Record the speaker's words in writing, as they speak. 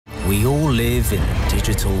We all live in a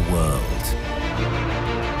digital world.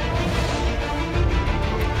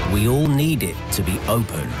 We all need it to be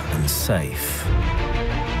open and safe.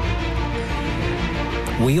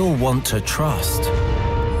 We all want to trust.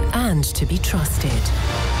 And to be trusted.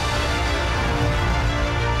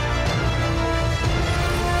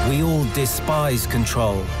 We all despise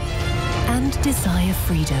control. And desire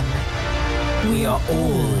freedom. We are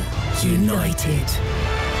all united.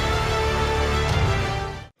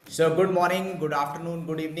 So good morning, good afternoon,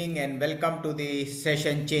 good evening, and welcome to the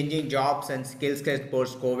session Changing Jobs and Skillsets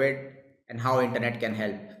Post-COVID and How Internet Can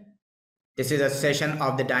Help. This is a session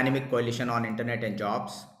of the Dynamic Coalition on Internet and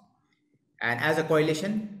Jobs. And as a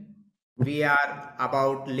coalition, we are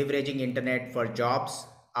about leveraging Internet for jobs,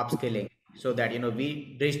 upskilling, so that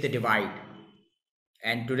we bridge the divide.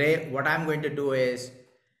 And today, what I'm going to do is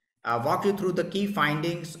walk you through the key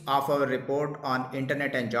findings of our report on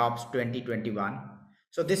Internet and Jobs 2021.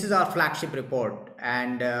 So this is our flagship report,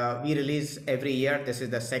 and we release every year. This is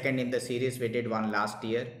the second in the series. We did one last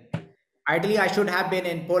year. Ideally, I should have been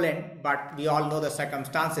in Poland, but we all know the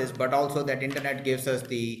circumstances, but also that Internet gives us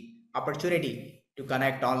the opportunity to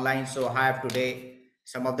connect online. So I have today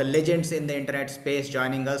some of the legends in the Internet space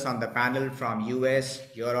joining us on the panel from US,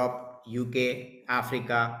 Europe, UK,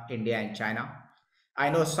 Africa, India, and China. I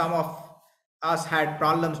know some of us had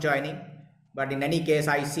problems joining, but in any case,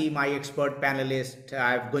 I see my expert panelist.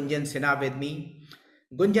 I have Gunjan Sinha with me.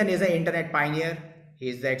 Gunjan is an internet pioneer. He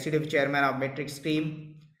is the executive chairman of Matrix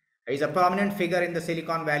Team. He is a prominent figure in the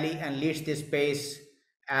Silicon Valley and leads this space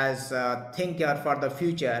as a thinker for the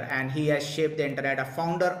future. And he has shaped the internet, a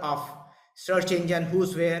founder of search engine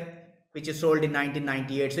Who'swhere, which is sold in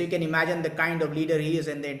 1998. So you can imagine the kind of leader he is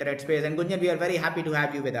in the internet space. And Gunjan, we are very happy to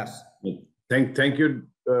have you with us. Thank you,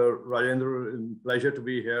 Rajendra. Pleasure to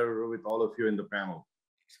be here with all of you in the panel.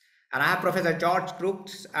 And I have Professor George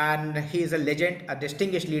Crooks, and he is a legend, a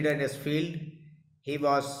distinguished leader in his field. He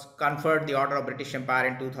was conferred the Order of British Empire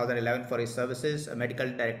in 2011 for his services, a medical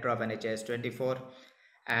director of NHS 24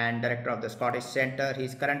 and director of the Scottish Centre. He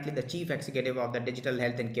is currently the chief executive of the Digital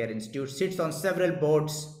Health and Care Institute, sits on several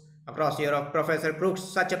boards across Europe. Professor Crooks,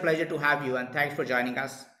 such a pleasure to have you, and thanks for joining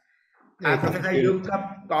us. Professor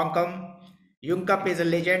Yungkup Kongkum. Yungkup is a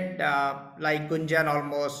legend, like Gunjan,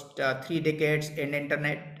 almost 3 decades in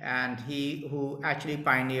internet, and he who actually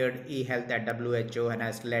pioneered e-health at WHO and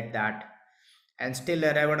has led that, and still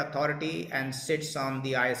a revered authority, and sits on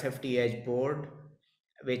the ISFTH board,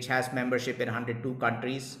 which has membership in 102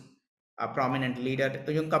 countries, a prominent leader.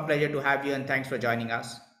 Yungkup, pleasure to have you, and thanks for joining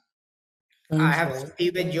us. I have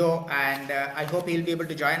Stephen Joe, and I hope he'll be able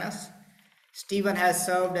to join us. Stephen has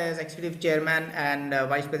served as executive chairman and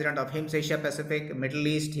vice president of HIMSS Asia Pacific, Middle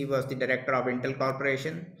East. He was the director of Intel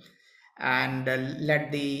Corporation and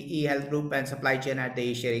led the e-health group and supply chain at the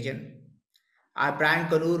Asia region. Brian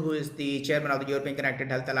Kanur, who is the chairman of the European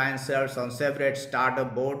Connected Health Alliance, serves on several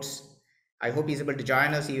startup boards. I hope he's able to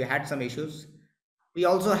join us. He had some issues. We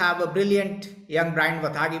also have a brilliant young Brian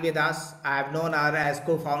Vathagi with us. I have known her as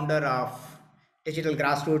co-founder of Digital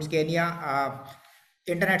Grassroots Kenya,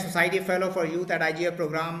 Internet Society Fellow for Youth at IGF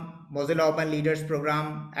program, Mozilla Open Leaders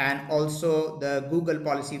program, and also the Google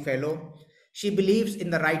Policy Fellow. She believes in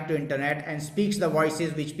the right to internet and speaks the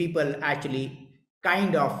voices which people actually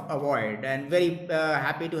kind of avoid. And very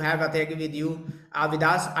happy to have Vathagi with you, with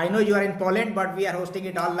us. I know you are in Poland, but we are hosting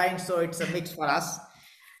it online, so it's a mix for us.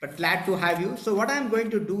 But glad to have you. So what I'm going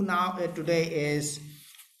to do now today is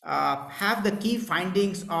have the key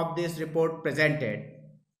findings of this report presented.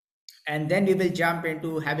 And then we will jump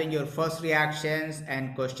into having your first reactions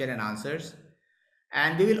and question and answers.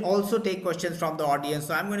 And we will also take questions from the audience.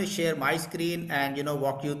 So I'm going to share my screen and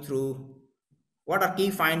walk you through what our key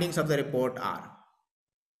findings of the report are.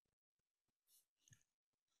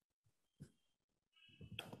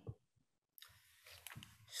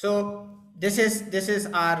 So this is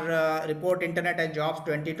our report, Internet and Jobs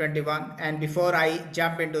 2021. And before I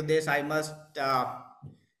jump into this, I must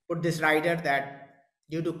put this rider that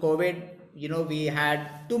due to COVID, we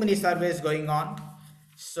had too many surveys going on.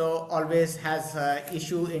 So always has an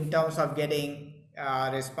issue in terms of getting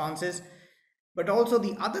responses. But also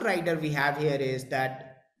the other rider we have here is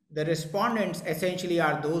that the respondents essentially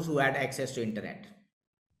are those who had access to internet.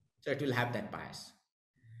 So it will have that bias.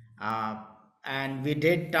 And we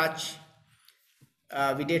did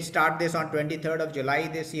start this on 23rd of July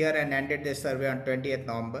this year and ended this survey on 20th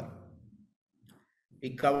November.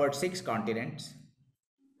 We covered 6 continents.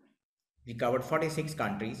 We covered 46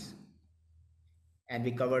 countries, and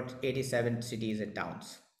we covered 87 cities and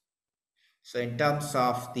towns. So in terms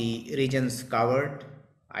of the regions covered,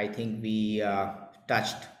 I think we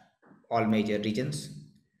touched all major regions.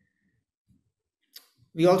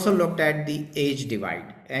 We also looked at the age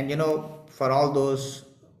divide. And for all those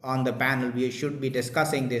on the panel, we should be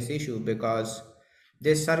discussing this issue because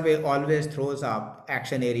this survey always throws up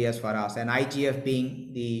action areas for us. And IGF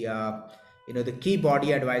being the key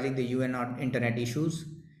body advising the UN on internet issues,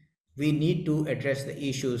 we need to address the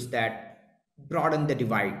issues that broaden the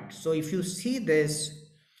divide. So if you see this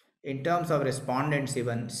in terms of respondents,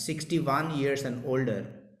 even 61 years and older,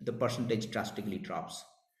 the percentage drastically drops.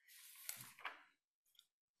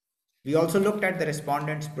 We also looked at the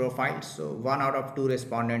respondents' profiles. So, 1 out of 2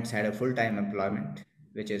 respondents had a full time employment,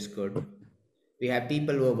 which is good. We have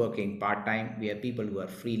people who are working part time, we have people who are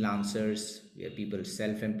freelancers, we have people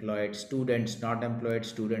self employed, students not employed,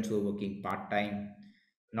 students who are working part time,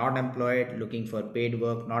 not employed, looking for paid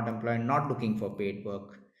work, not employed, not looking for paid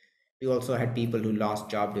work. We also had people who lost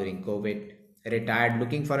job during COVID, retired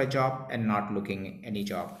looking for a job and not looking any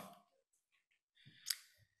job.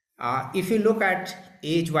 If you look at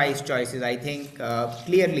age-wise choices, I think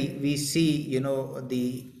clearly we see,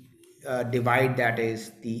 the divide, that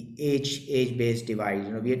is the age-based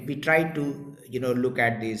divide. We try to, look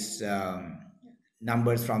at these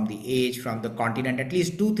numbers from the age, from the continent, at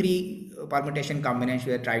least 2, 3 permutation combinations.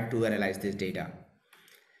 We have tried to analyze this data.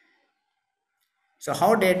 So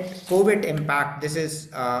how did COVID impact? This is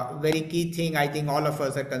a very key thing I think all of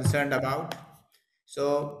us are concerned about.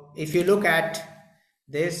 So if you look at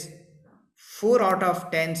this, 4 out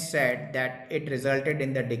of 10 said that it resulted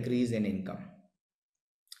in the decrease in income.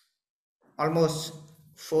 Almost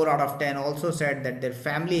 4 out of 10 also said that their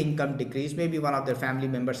family income decreased. Maybe one of their family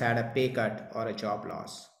members had a pay cut or a job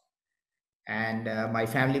loss. And my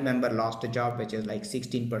family member lost a job, which is like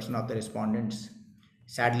 16% of the respondents.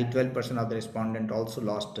 Sadly, 12% of the respondents also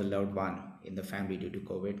lost a loved one in the family due to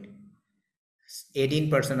COVID.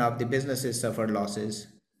 18% of the businesses suffered losses.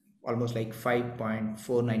 Almost like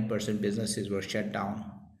 5.49% businesses were shut down.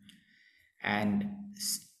 And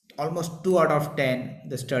almost 2 out of 10,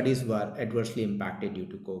 the studies were adversely impacted due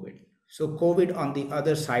to COVID. So COVID on the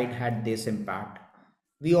other side had this impact.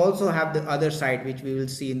 We also have the other side, which we will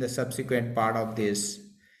see in the subsequent part of this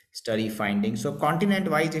study finding. So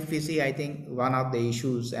continent wise, if we see, I think one of the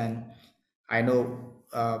issues, and I know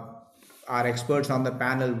our experts on the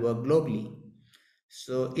panel work globally,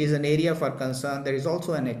 so is an area for concern. There is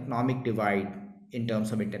also an economic divide in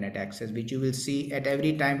terms of internet access, which you will see at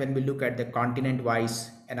every time when we look at the continent wise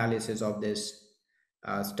analysis of this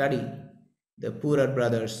study. The poorer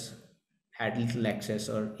brothers had little access,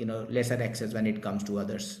 or lesser access when it comes to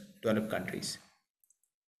others developed countries.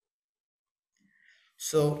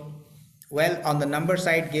 So, well, on the number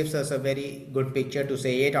side gives us a very good picture to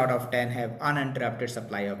say 8 out of 10 have uninterrupted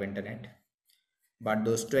supply of internet. But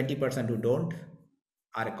those 20% who don't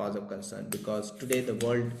are a cause of concern, because today the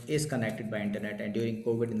world is connected by internet, and during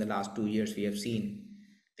COVID in the last 2 years we have seen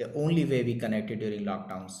the only way we connected during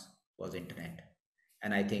lockdowns was internet.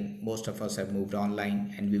 And I think most of us have moved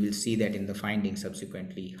online, and we will see that in the findings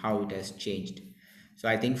subsequently how it has changed. So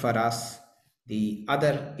I think for us, the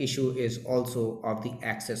other issue is also of the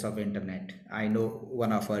access of internet. I know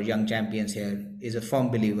one of our young champions here is a firm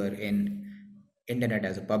believer in internet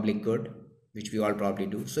as a public good, which we all probably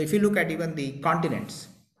do. So if you look at even the continents,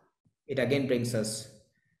 it again brings us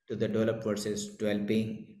to the developed versus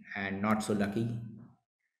developing and not so lucky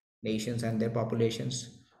nations and their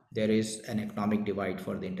populations. There is an economic divide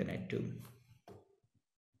for the internet too.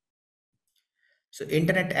 So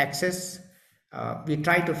internet access, we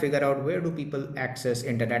try to figure out where do people access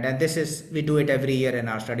internet, and we do it every year in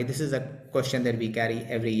our study. This is a question that we carry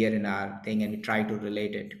every year in our thing, and we try to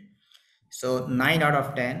relate it. So 9 out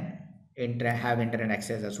of 10 have internet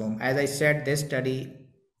access at home. As I said, this study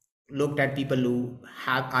looked at people who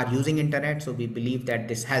are using internet, so we believe that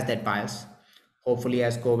this has that bias. Hopefully,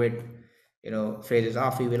 as COVID phases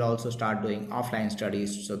off, we will also start doing offline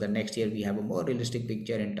studies, so the next year we have a more realistic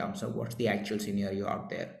picture in terms of what's the actual scenario out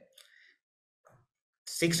there.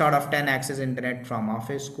 6 out of 10 access internet from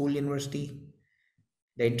office, school, university.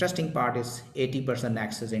 The interesting part is 80%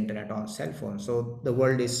 access internet on cell phone. So the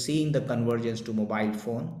world is seeing the convergence to mobile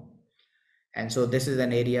phone. And so this is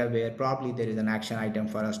an area where probably there is an action item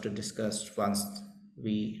for us to discuss once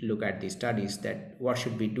we look at these studies, that what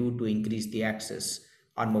should we do to increase the access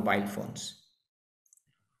on mobile phones.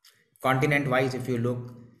 Continent wise, if you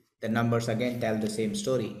look, the numbers again tell the same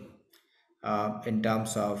story in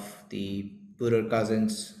terms of the poorer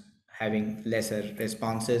cousins having lesser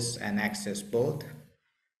responses and access both.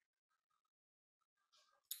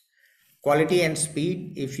 Quality and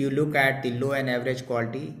speed, if you look at the low and average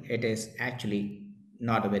quality, it is actually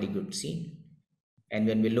not a very good scene. And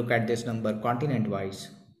when we look at this number continent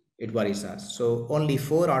wise, it worries us. So only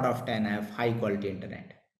 4 out of 10 have high quality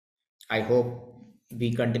internet. I hope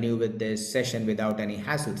we continue with this session without any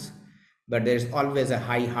hassles. But there's always a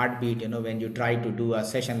high heartbeat, when you try to do a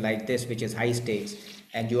session like this, which is high stakes,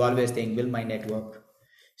 and you always think, will my network?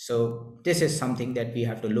 So this is something that we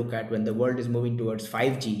have to look at. When the world is moving towards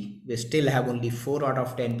 5G, we still have only 4 out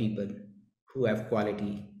of 10 people who have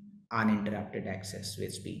quality uninterrupted access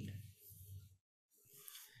with speed.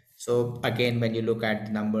 So again, when you look at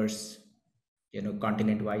the numbers,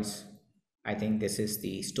 continent wise, I think this is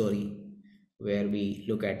the story where we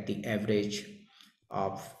look at the average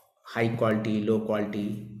of high quality, low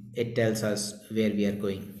quality. It tells us where we are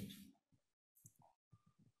going.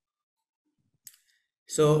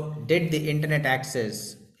 So did the internet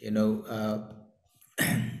access,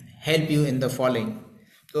 help you in the following?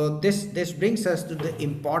 So this brings us to the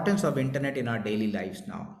importance of internet in our daily lives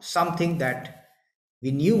now. Something that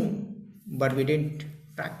we knew but we didn't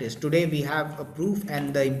practice. Today we have a proof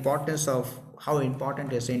and the importance of how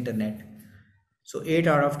important is internet. So 8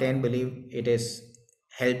 out of 10 believe it is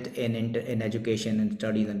helped in education and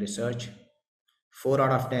studies and research. 4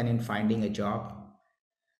 out of 10 in finding a job.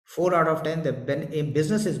 4 out of 10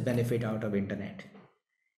 businesses benefit out of internet.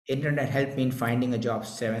 Internet helped me in finding a job.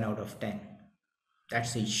 7 out of 10.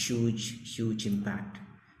 That's a huge impact.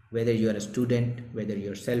 Whether you are a student, whether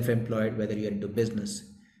you're self-employed, whether you're into business,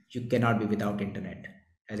 you cannot be without internet.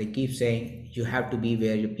 As I keep saying, you have to be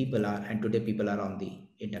where your people are, and today people are on the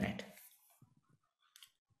internet.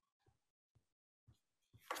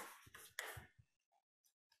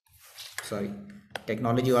 Sorry,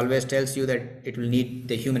 technology always tells you that it will need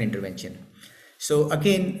the human intervention. So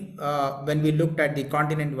again, when we looked at the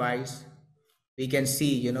continent wise, we can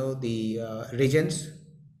see, the regions,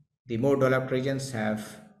 the more developed regions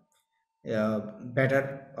have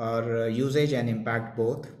better or usage and impact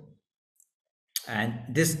both. And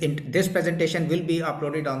this presentation will be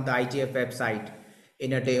uploaded on the IGF website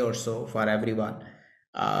in a day or so for everyone.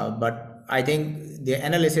 But I think the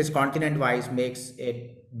analysis continent wise makes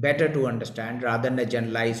it better to understand rather than a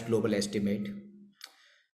generalized global estimate.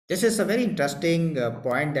 This is a very interesting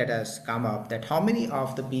point that has come up, that how many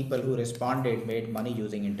of the people who responded made money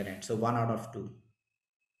using internet. So 1 out of 2,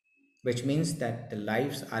 which means that the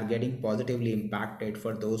lives are getting positively impacted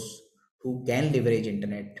for those who can leverage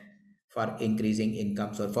internet for increasing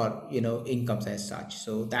incomes or for incomes as such.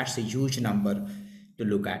 So that's a huge number to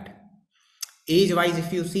look at. Age wise,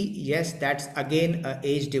 if you see, yes, that's again a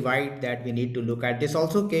age divide that we need to look at. This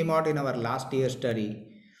also came out in our last year study,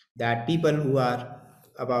 that people who are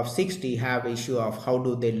above 60 have issue of how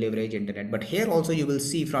do they leverage internet. But here also you will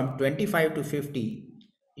see from 25 to 50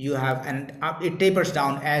 you have, and it tapers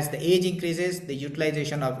down as the age increases, the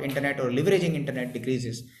utilization of internet or leveraging internet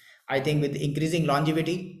decreases. I think with increasing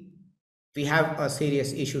longevity we have a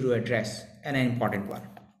serious issue to address, and an important one.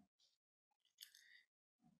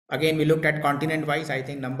 Again, we looked at continent wise. I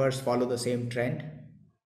think numbers follow the same trend.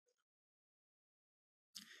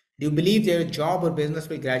 Do you believe their job or business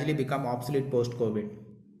will gradually become obsolete post COVID?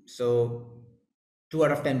 So 2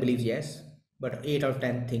 out of 10 believes yes, but 8 out of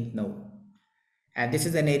 10 think no. And this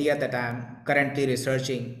is an area that I'm currently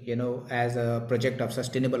researching, as a project of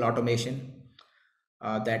sustainable automation,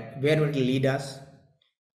 that where it will lead us.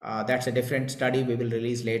 That's a different study we will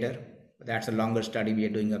release later. That's a longer study we are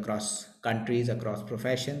doing across countries, across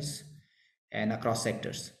professions, and across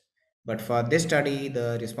sectors. But for this study,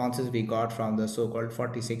 the responses we got from the so-called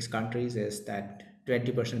 46 countries is that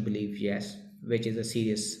 20% believe yes, which is a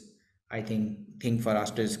serious, I think, thing for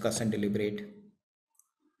us to discuss and deliberate.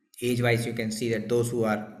 Age-wise, you can see that those who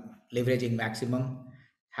are leveraging maximum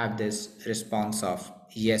have this response of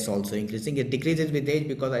yes also increasing. It decreases with age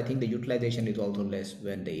because I think the utilization is also less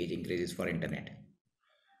when the age increases for internet.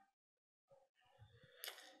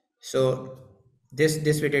 So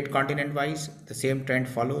this we did continent wise, the same trend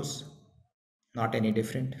follows, not any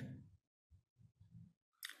different.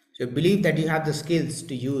 So believe that you have the skills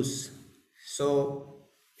to use. So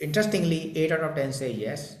interestingly, 8 out of 10 say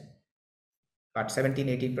yes, but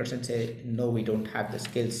 17-18% say no, we don't have the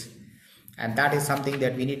skills. And that is something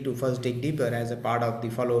that we need to first dig deeper as a part of the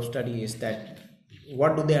follow-up study, is that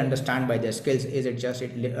what do they understand by their skills? Is it just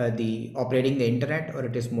the operating the internet, or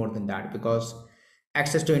it is more than that? Because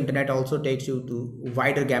access to internet also takes you to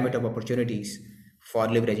wider gamut of opportunities for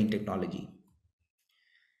leveraging technology.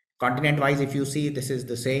 Continent wise, if you see, this is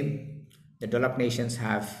the same. The developed nations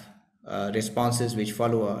have responses which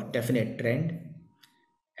follow a definite trend,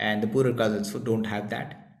 and the poorer cousins who don't have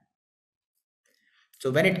that. So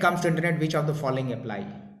when it comes to internet, which of the following apply?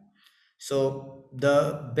 So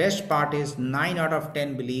the best part is 9 out of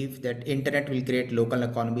 10 believe that internet will create local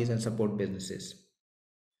economies and support businesses.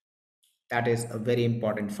 That is a very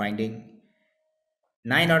important finding.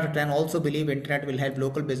 9 out of 10 also believe internet will help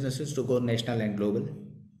local businesses to go national and global.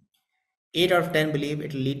 8 out of 10 believe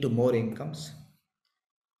it will lead to more incomes.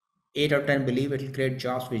 8 out of 10 believe it will create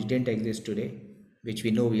jobs which didn't exist today, which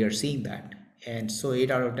we know we are seeing that. And so 8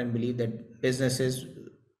 out of 10 believe that businesses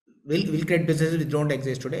will create businesses which don't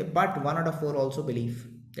exist today, but 1 out of 4 also believe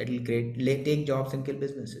that it will take jobs and kill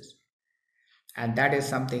businesses. And that is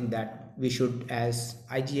something that we should, as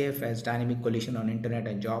IGF, as Dynamic Coalition on Internet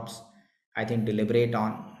and Jobs, I think deliberate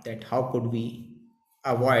on that how could we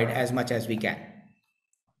avoid as much as we can.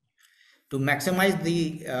 To maximize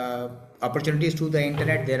the opportunities through the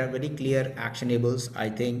internet, there are very clear actionables. I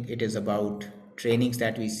think it is about trainings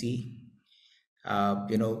that we see.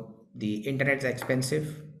 The internet's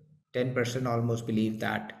expensive. 10% almost believe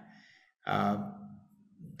that.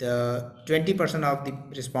 The 20% of the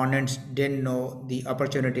respondents didn't know the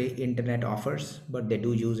opportunity internet offers, but they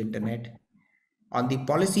do use internet. On the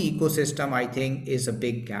policy ecosystem, I think is a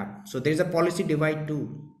big gap. So there's a policy divide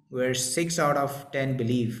too, where 6 out of 10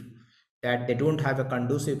 believe that they don't have a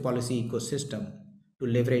conducive policy ecosystem to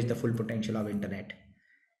leverage the full potential of internet.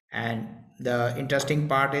 And the interesting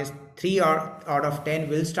part is 3 out of 10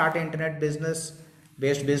 will start internet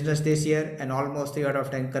based business this year, and almost 3 out of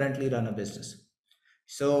 10 currently run a business.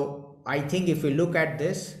 So I think if we look at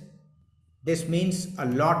this means a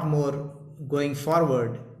lot more going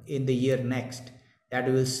forward in the year next, that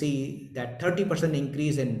we will see that 30%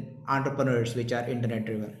 increase in entrepreneurs which are internet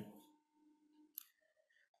driven.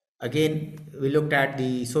 Again, we looked at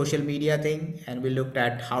the social media thing and we looked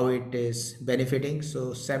at how it is benefiting.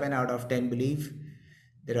 So 7 out of 10 believe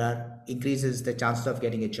there are increases the chances of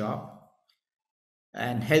getting a job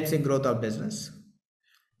and helps in growth of business,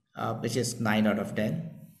 which is 9 out of 10,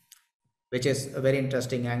 which is a very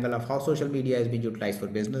interesting angle of how social media has been utilized for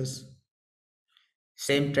business.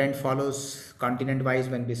 Same trend follows continent wise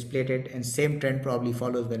when we split it, and same trend probably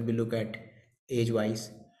follows when we look at age wise.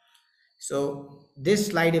 So this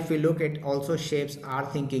slide, if we look at, also shapes our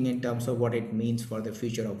thinking in terms of what it means for the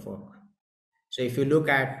future of work. So if you look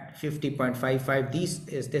at 50.55,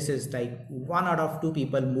 this is like 1 out of 2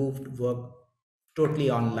 people moved work totally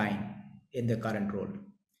online in the current role.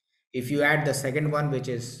 If you add the second one, which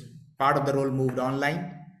is part of the role moved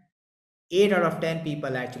online, 8 out of 10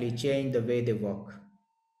 people actually change the way they work.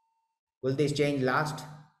 Will this change last?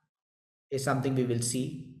 Is something we will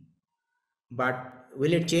see. But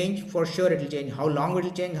will it change? For sure it will change. How long it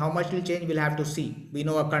will change, how much it will change, we'll have to see. We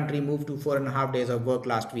know a country moved to 4.5 days of work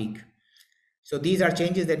last week. So these are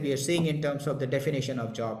changes that we are seeing in terms of the definition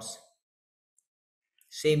of jobs.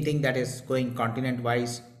 Same thing that is going continent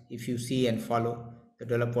wise. If you see and follow, the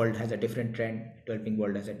developed world has a different trend, developing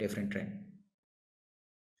world has a different trend.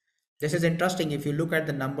 This is interesting. If you look at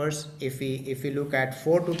the numbers, if we look at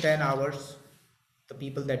 4 to 10 hours, the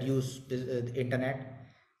people that use the internet,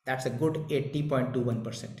 that's a good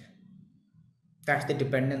 80.21%. That's the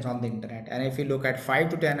dependence on the internet. And if you look at 5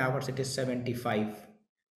 to 10 hours, it is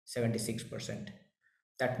 76%.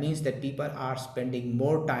 That means that people are spending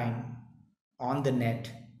more time on the net,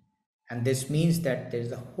 and this means that there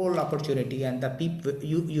is a whole opportunity, and the people,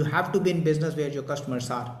 you have to be in business where your customers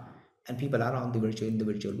are, and people are on the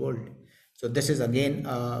virtual world. So this is again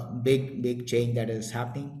a big change that is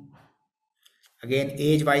happening. Again,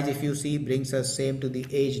 age wise, if you see, brings us same to the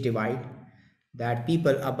age divide, that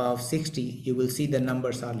people above 60, you will see the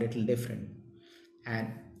numbers are little different,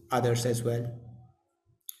 and others as well.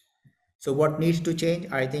 So what needs to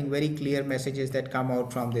change? I think very clear messages that come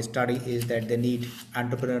out from this study is that they need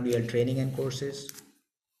entrepreneurial training and courses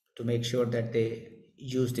to make sure that they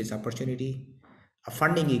use this opportunity, a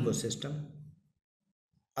funding ecosystem,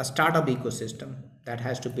 a startup ecosystem that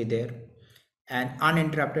has to be there, and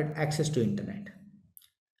uninterrupted access to internet.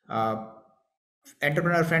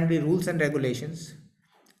 Entrepreneur friendly rules and regulations.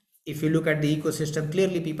 If you look at the ecosystem,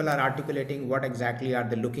 clearly people are articulating what exactly are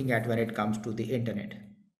they looking at when it comes to the internet.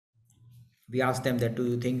 We asked them that, do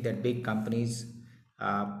you think that big companies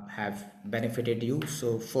have benefited you?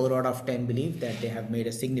 So 4 out of 10 believe that they have made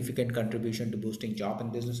a significant contribution to boosting job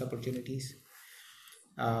and business opportunities,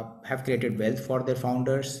 have created wealth for their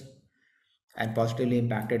founders and positively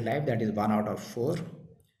impacted life. That is 1 out of 4.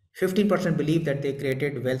 15% believe that they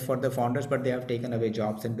created wealth for the founders, but they have taken away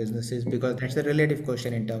jobs and businesses, because that's a relative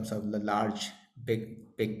question in terms of the large,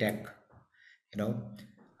 big tech,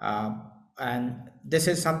 and this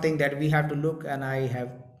is something that we have to look, and I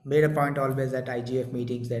have made a point always at IGF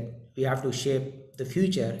meetings that we have to shape the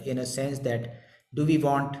future in a sense that, do we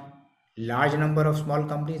want large number of small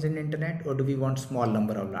companies in internet, or do we want small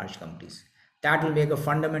number of large companies? That will make a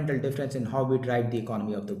fundamental difference in how we drive the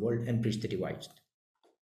economy of the world and bridge the divides.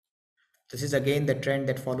 This is again the trend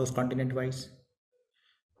that follows continent-wise.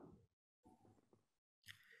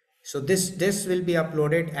 So this will be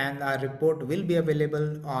uploaded, and our report will be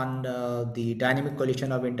available on the Dynamic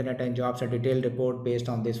Coalition of Internet and Jobs, a detailed report based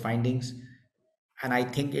on these findings. And I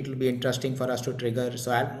think it will be interesting for us to trigger.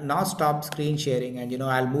 So I'll now stop screen sharing, and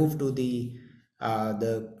I'll move to the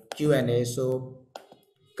Q&A. So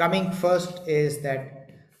coming first is that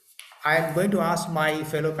I'm going to ask my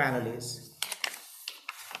fellow panelists,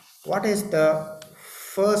 what is the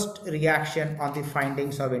first reaction on the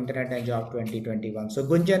findings of Internet and Job 2021? So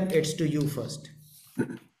Gunjan, it's to you first.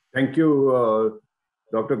 Thank you,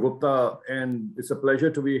 Dr. Gupta, and it's a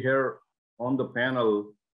pleasure to be here on the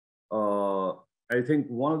panel. I think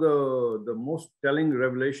one of the most telling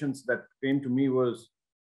revelations that came to me was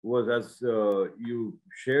as you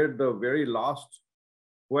shared the very last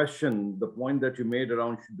question, the point that you made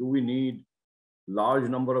around, do we need large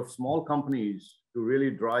number of small companies to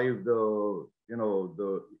really drive the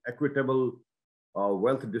equitable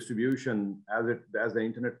wealth distribution as the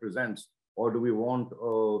internet presents, or do we want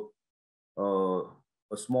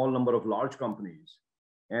a small number of large companies?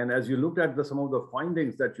 And as you looked at some of the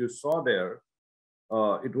findings that you saw there,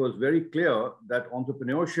 it was very clear that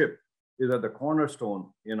entrepreneurship is at the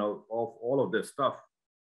cornerstone, of all of this stuff.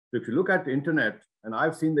 So if you look at the internet, and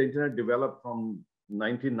I've seen the internet develop from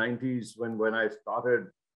 1990s when I started,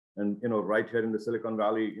 and right here in the Silicon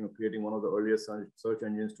Valley, creating one of the earliest search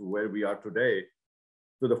engines to where we are today.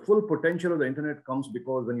 So the full potential of the internet comes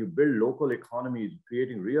because when you build local economies,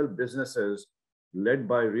 creating real businesses led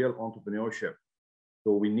by real entrepreneurship.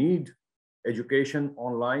 So we need education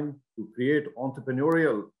online to create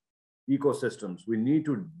entrepreneurial ecosystems. We need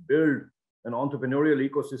to build an entrepreneurial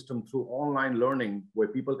ecosystem through online learning where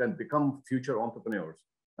people can become future entrepreneurs.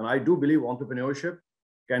 And I do believe entrepreneurship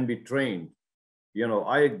can be trained.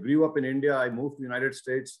 I grew up in India, I moved to the United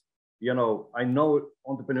States. I know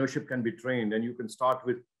entrepreneurship can be trained, and you can start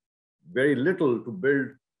with very little to build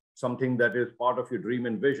something that is part of your dream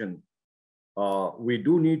and vision. We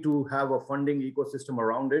do need to have a funding ecosystem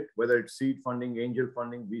around it, whether it's seed funding, angel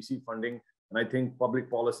funding, VC funding. And I think public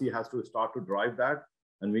policy has to start to drive that.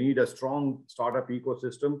 And we need a strong startup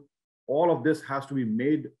ecosystem. All of this has to be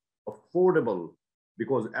made affordable,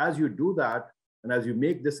 because as you do that, and as you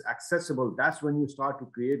make this accessible, that's when you start to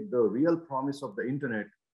create the real promise of the internet,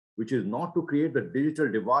 which is not to create the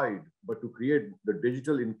digital divide, but to create the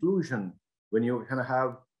digital inclusion when you can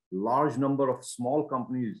have large number of small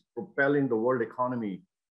companies propelling the world economy.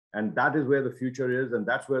 And that is where the future is, and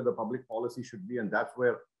that's where the public policy should be, and that's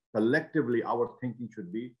where collectively our thinking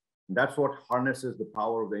should be. And that's what harnesses the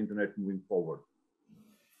power of the internet moving forward.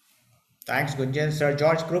 Thanks, Gunjan. Sir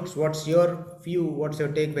George Crooks, what's your view? What's your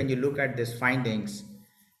take when you look at these findings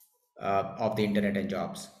of the internet and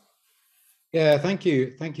jobs? Yeah, thank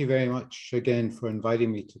you. Thank you very much again for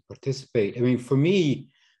inviting me to participate. I mean, for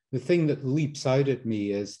me, the thing that leaps out at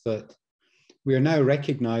me is that we are now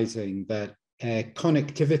recognizing that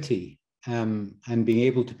connectivity and being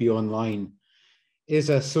able to be online is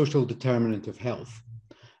a social determinant of health.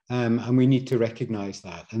 And we need to recognize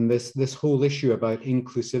that. And this whole issue about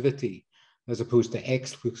inclusivity as opposed to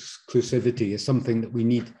exclusivity is something that we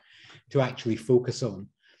need to actually focus on.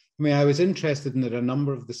 I mean, I was interested in that a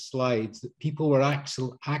number of the slides that people were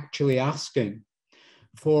actually asking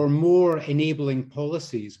for more enabling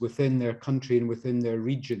policies within their country and within their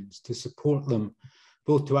regions to support them,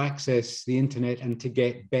 both to access the internet and to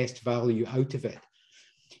get best value out of it.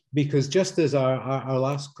 Because just as our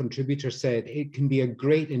last contributor said, it can be a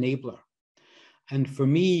great enabler. And for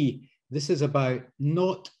me, this is about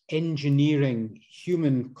not engineering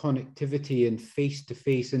human connectivity and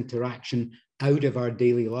face-to-face interaction out of our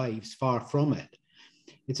daily lives, far from it.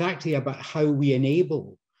 It's actually about how we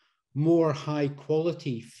enable more high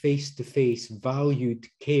quality face-to-face valued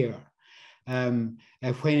care when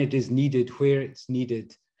it is needed, where it's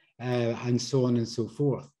needed, and so on and so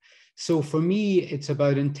forth. So for me, it's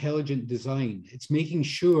about intelligent design. It's making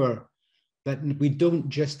sure that we don't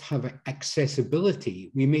just have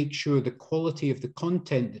accessibility, we make sure the quality of the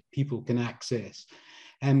content that people can access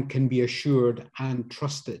can be assured and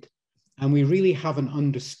trusted. And we really haven't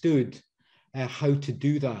understood how to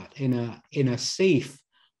do that in a safe,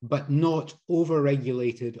 but not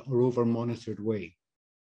over-regulated or over-monitored way.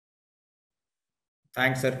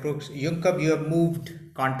 Thanks, Sir Crooks. Yunkup, you have moved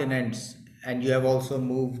continents, and you have also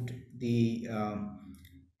moved the,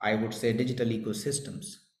 I would say, digital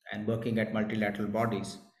ecosystems and working at multilateral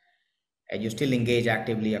bodies, and you still engage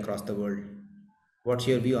actively across the world. What's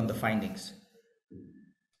your view on the findings?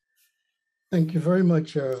 Thank you very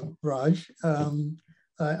much, Raj.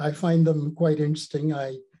 I find them quite interesting.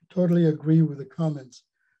 I totally agree with the comments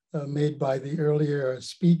made by the earlier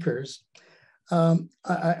speakers.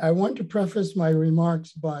 I want to preface my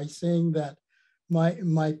remarks by saying that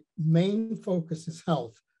my main focus is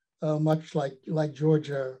health, much like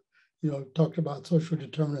Georgia, talked about social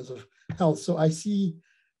determinants of health. So I see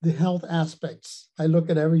the health aspects. I look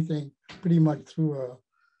at everything pretty much through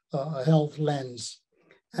a health lens.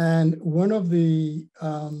 And one of the,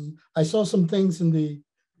 I saw some things in the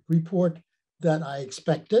report that I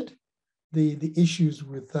expected, the issues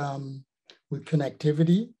with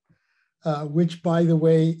connectivity, which, by the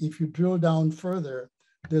way, if you drill down further,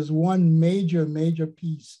 there's one major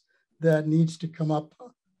piece that needs to come up,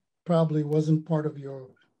 probably wasn't part of your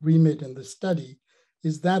remit in the study,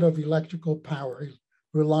 is that of electrical power,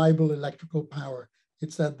 reliable electrical power.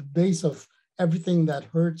 It's at the base of everything that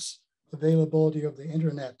hurts availability of the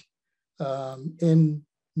internet in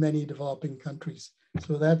many developing countries.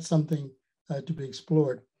 So that's something to be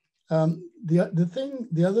explored. The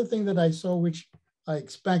other thing that I saw, which I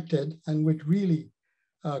expected and which really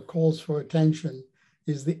calls for attention,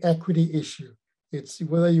 is the equity issue. It's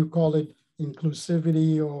whether you call it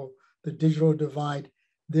inclusivity or the digital divide,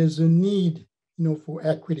 there's a need, for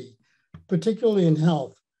equity, particularly in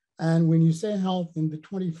health. And when you say health in the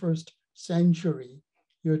 21st century,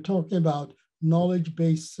 you're talking about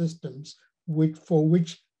knowledge-based systems for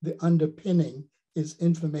which the underpinning is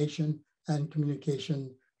information and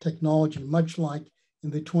communication technology, much like in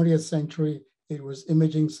the 20th century, it was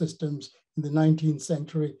imaging systems. In the 19th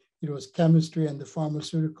century, it was chemistry and the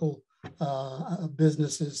pharmaceutical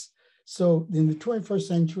businesses. So in the 21st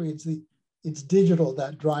century, it's digital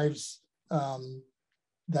that drives,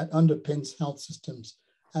 that underpins health systems.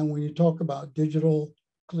 And when you talk about digital,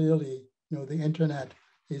 clearly, the internet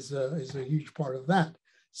is a huge part of that.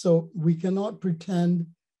 So we cannot pretend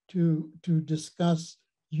to discuss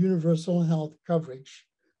universal health coverage,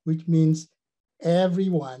 which means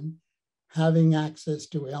everyone having access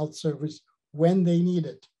to a health service when they need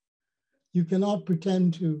it. You cannot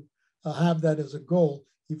pretend to have that as a goal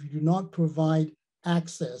if you do not provide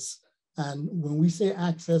access. And when we say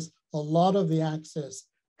access, a lot of the access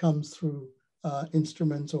comes through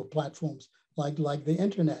instruments or platforms like the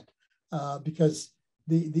internet, because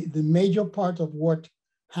the major part of what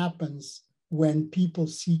happens when people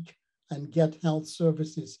seek and get health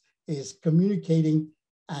services is communicating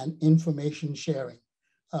and information sharing.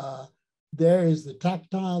 There is the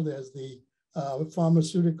tactile, there's the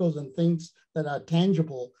pharmaceuticals and things that are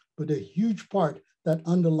tangible, but a huge part that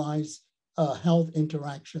underlies health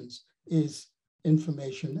interactions is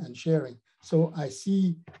information and sharing. So I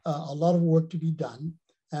see a lot of work to be done.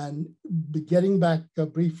 And getting back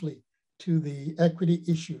briefly to the equity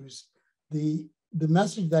issues, the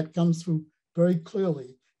message that comes through very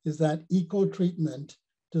clearly is that equal treatment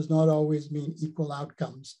does not always mean equal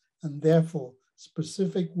outcomes. And therefore,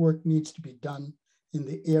 specific work needs to be done in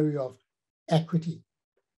the area of equity.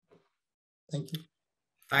 Thank you.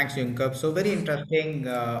 Thanks, Yunkap. So very interesting,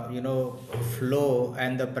 flow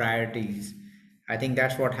and the priorities. I think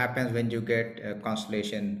that's what happens when you get a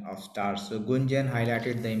constellation of stars. So Gunjan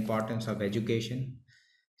highlighted the importance of education.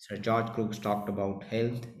 Sir George Crooks talked about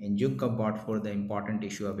health, and Yunkap brought forth the important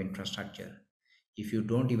issue of infrastructure. If you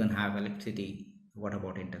don't even have electricity, what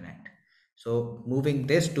about internet? So moving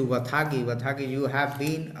this to Vathagi, you have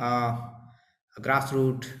been a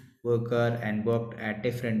grassroots worker and worked at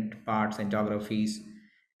different parts and geographies,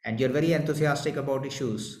 and you're very enthusiastic about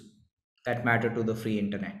issues that matter to the free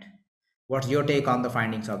internet. What's your take on the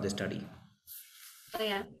findings of the study? Oh,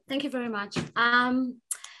 yeah, thank you very much.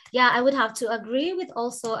 Yeah, I would have to agree with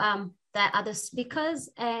also the other speakers.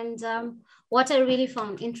 And what I really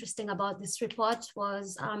found interesting about this report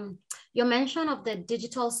was your mention of the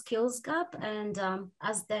digital skills gap. And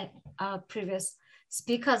as the previous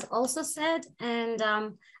speakers also said, and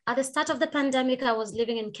at the start of the pandemic, I was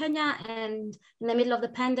living in Kenya, and in the middle of the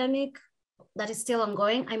pandemic, that is still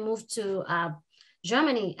ongoing, I moved to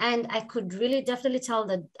Germany, and I could really definitely tell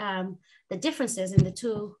the differences in the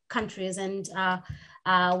two countries and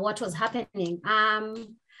what was happening.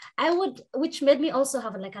 Which made me also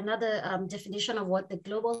have like another definition of what the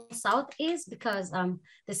global South is, because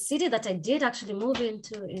the city that I did actually move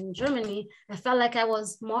into in Germany, I felt like I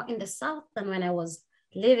was more in the South than when I was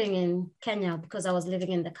living in Kenya, because I was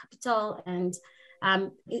living in the capital, and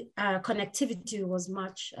connectivity was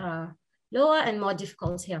much lower and more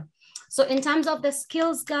difficult here. So in terms of the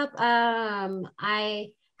skills gap,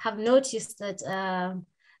 I have noticed that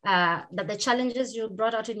that the challenges you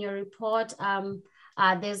brought out in your report,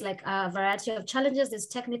 there's like a variety of challenges. There's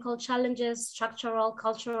technical challenges, structural,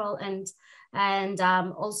 cultural, and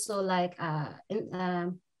also like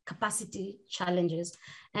capacity challenges.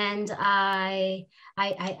 And I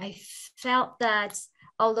felt that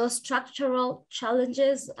although structural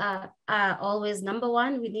challenges are always number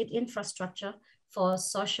one, we need infrastructure for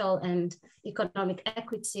social and economic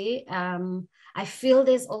equity. I feel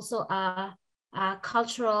there's also a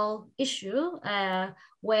cultural issue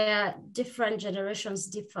where different generations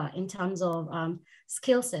differ in terms of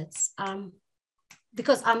skill sets.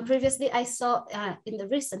 Because previously I saw in the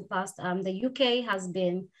recent past, the UK has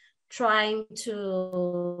been trying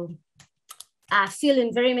to fill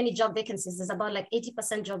in very many job vacancies. There's about like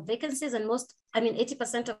 80% job vacancies, and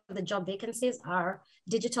 80% of the job vacancies are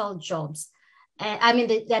digital jobs.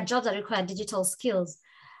 They're jobs that require digital skills.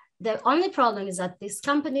 The only problem is that these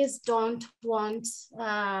companies don't want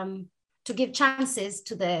to give chances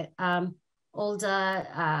to the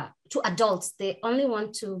to adults. They only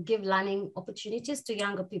want to give learning opportunities to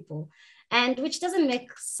younger people, and which doesn't make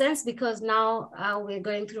sense, because now we're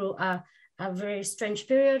going through a very strange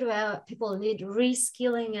period where people need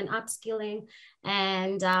reskilling and upskilling.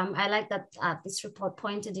 And I like that this report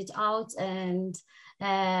pointed it out, and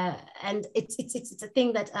it's a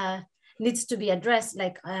thing that needs to be addressed.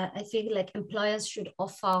 Like I feel like employers should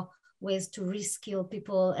offer ways to reskill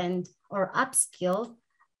people or upskill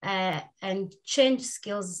and change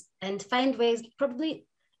skills and find ways, probably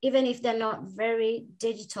even if they're not very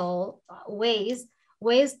digital, ways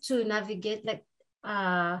to navigate, like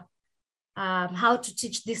how to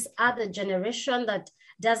teach this other generation that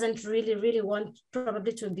doesn't really want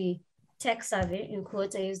probably to be tech savvy, in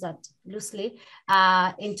quotes, I use that loosely,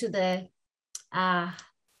 into the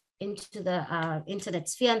internet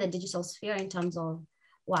sphere and the digital sphere in terms of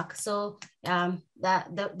work. So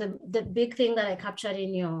the big thing that I captured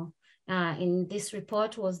in this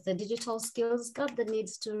report was the digital skills gap that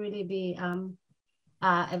needs to really be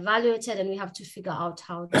evaluated, and we have to figure out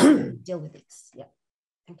how to deal with it. Yeah.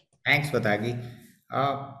 Thank you. Thanks, Patagi.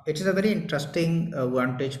 It is a very interesting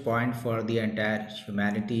vantage point for the entire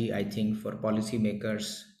humanity, I think, for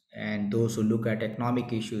policymakers and those who look at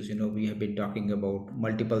economic issues. We have been talking about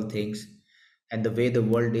multiple things, and the way the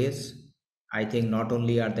world is, I think not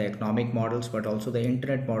only are the economic models, but also the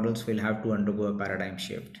internet models will have to undergo a paradigm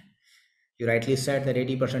shift. You rightly said that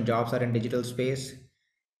 80% jobs are in digital space,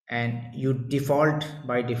 and you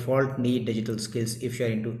by default need digital skills if you're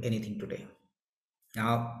into anything today.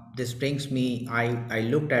 Now, this brings me, I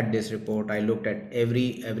looked at this report, I looked at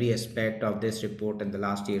every aspect of this report and the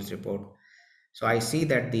last year's report. So I see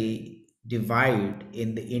that the divide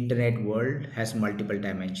in the internet world has multiple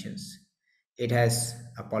dimensions. It has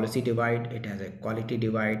a policy divide, it has a quality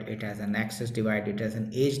divide, it has an access divide, it has an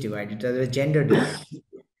age divide, it has a gender divide.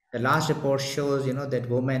 The last report shows, that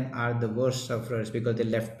women are the worst sufferers because they're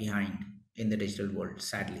left behind in the digital world,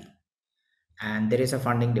 sadly. And there is a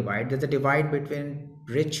funding divide. There's a divide between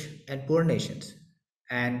rich and poor nations.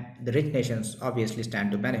 And the rich nations obviously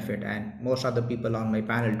stand to benefit. And most of the people on my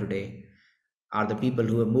panel today are the people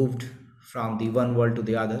who have moved from the one world to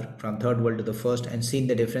the other, from third world to the first, and seen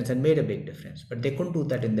the difference and made a big difference. But they couldn't do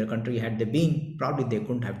that in their country. Had they been, probably they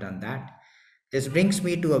couldn't have done that. This brings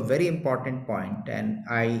me to a very important point. And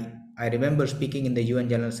I remember speaking in the UN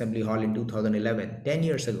General Assembly Hall in 2011, 10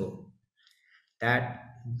 years ago, that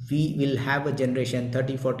we will have a generation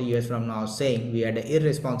 30-40 years from now saying we had an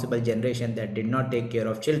irresponsible generation that did not take care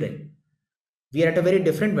of children. We are at a very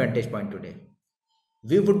different vantage point today.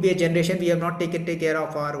 We would be a generation, we have not taken care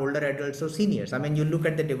of our older adults or seniors. I mean, you look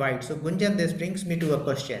at the divide. So Gunjan, this brings me to a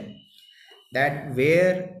question that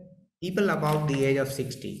where people above the age of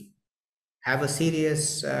 60 have a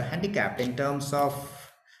serious handicap in terms of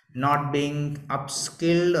not being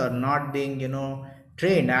upskilled or not being,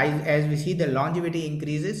 trained. As we see the longevity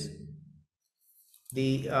increases,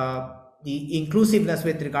 the inclusiveness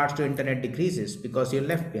with regards to internet decreases because you're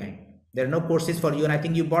left behind. There are no courses for you. And I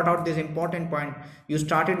think you brought out this important point. You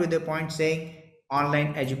started with the point saying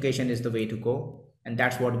online education is the way to go, and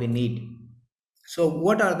that's what we need. So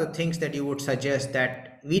what are the things that you would suggest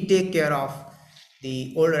that we take care of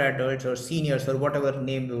the older adults or seniors or whatever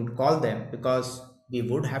name we would call them, because we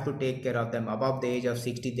would have to take care of them above the age of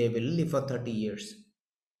 60. They will live for 30 years.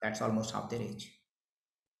 That's almost half their age.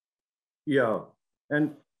 Yeah.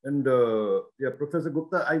 And Professor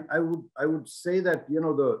Gupta, I would say that,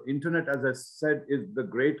 the internet, as I said, is the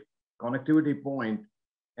great connectivity point.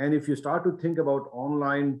 And if you start to think about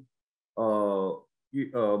online model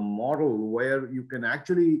where you can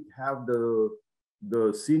actually have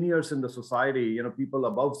the seniors in the society, people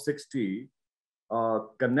above 60,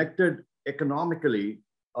 connected economically,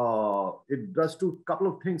 it does a couple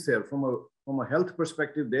of things here. From a health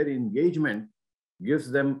perspective, their engagement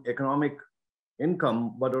gives them economic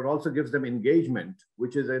income, but it also gives them engagement,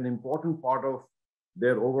 which is an important part of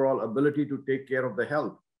their overall ability to take care of the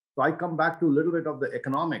health. So I come back to a little bit of the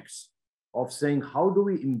economics of saying, how do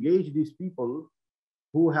we engage these people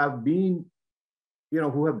who have been,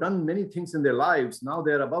 who have done many things in their lives. Now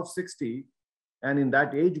they're above 60. And in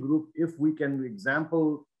that age group, if we can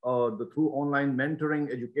example through online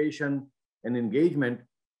mentoring, education, and engagement,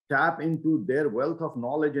 tap into their wealth of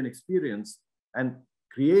knowledge and experience and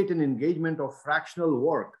create an engagement of fractional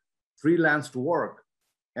work, freelanced work.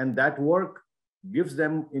 And that work gives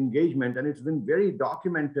them engagement. And it's been very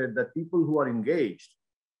documented that people who are engaged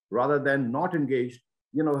rather than not engaged,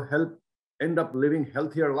 help end up living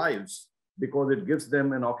healthier lives because it gives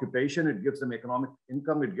them an occupation, it gives them economic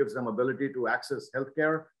income, it gives them ability to access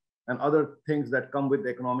healthcare and other things that come with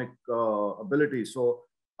economic ability. So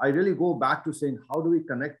I really go back to saying, how do we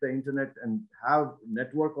connect the internet and have a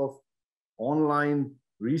network of online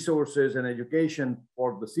resources and education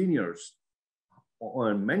for the seniors,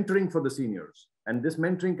 or mentoring for the seniors. And this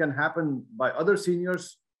mentoring can happen by other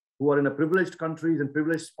seniors who are in a privileged countries and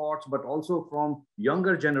privileged spots, but also from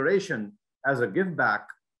younger generation as a give back,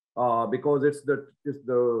 because it's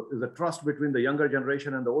the trust between the younger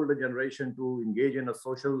generation and the older generation to engage in a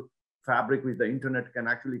social fabric which the internet can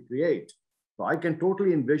actually create. So I can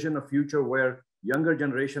totally envision a future where younger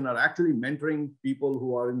generation are actually mentoring people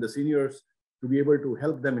who are in the seniors to be able to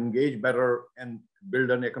help them engage better and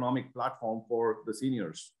build an economic platform for the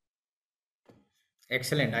seniors.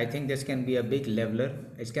 Excellent. I think this can be a big leveler.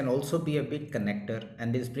 It can also be a big connector.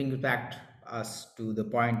 And this brings back us to the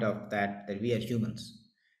point of that we are humans.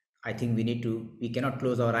 I think we cannot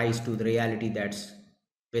close our eyes to the reality that's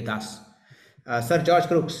with us. Sir George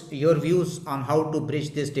Crooks, your views on how to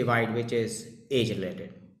bridge this divide, which is age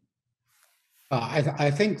related.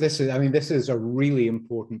 I think this is a really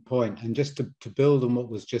important point. And just to build on what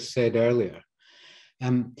was just said earlier,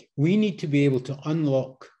 we need to be able to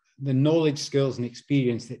unlock the knowledge, skills, and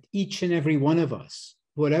experience that each and every one of us,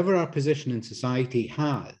 whatever our position in society,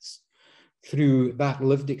 has through that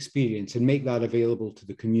lived experience and make that available to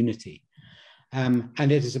the community. And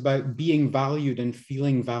it is about being valued and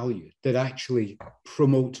feeling valued that actually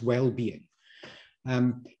promotes well-being.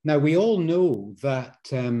 Now, we all know that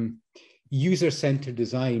user-centered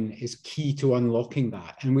design is key to unlocking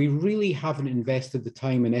that. And we really haven't invested the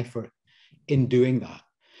time and effort in doing that.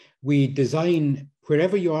 We design,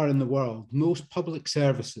 wherever you are in the world, most public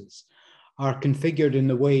services are configured in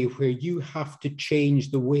a way where you have to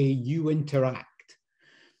change the way you interact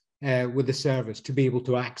with the service to be able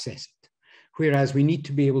to access it. Whereas we need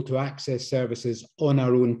to be able to access services on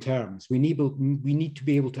our own terms. We need to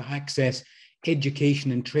be able to access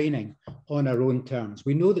education and training on our own terms.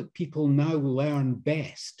 We know that people now learn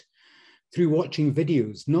best through watching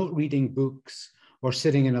videos, not reading books or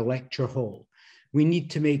sitting in a lecture hall. We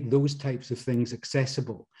need to make those types of things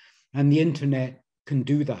accessible. And the internet can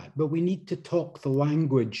do that. But we need to talk the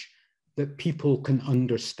language that people can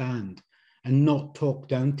understand and not talk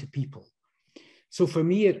down to people. So for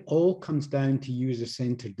me, it all comes down to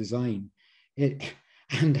user-centered design.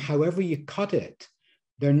 And however you cut it,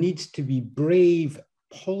 there needs to be brave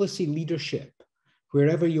policy leadership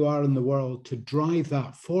wherever you are in the world to drive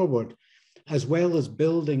that forward, as well as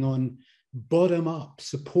building on bottom-up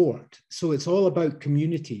support. So it's all about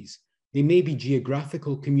communities. They may be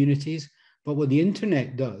geographical communities, but what the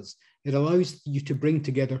internet does, it allows you to bring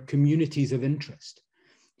together communities of interest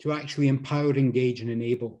to actually empower, engage, and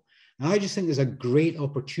enable. And I just think there's a great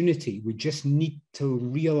opportunity. We just need to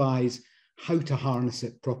realize how to harness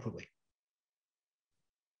it properly.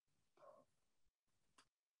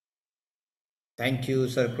 Thank you,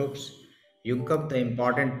 Sir Crooks. You come the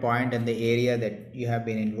important point and the area that you have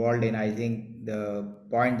been involved in. I think the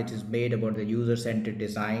point that is made about the user-centered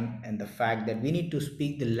design and the fact that we need to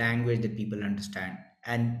speak the language that people understand.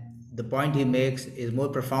 And the point he makes is more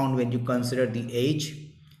profound when you consider the age,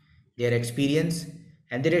 their experience,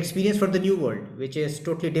 and their experience for the new world, which is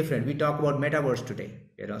totally different. We talk about metaverse today,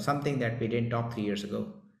 something that we didn't talk 3 years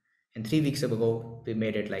ago. And 3 weeks ago, we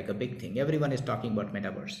made it like a big thing. Everyone is talking about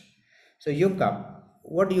metaverse. So Yumka,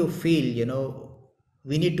 what do you feel,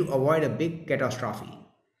 we need to avoid a big catastrophe.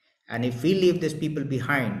 And if we leave these people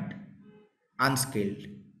behind, unskilled,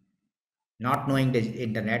 not knowing the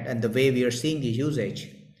internet and the way we are seeing the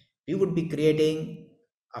usage, we would be creating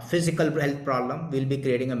a physical health problem, we'll be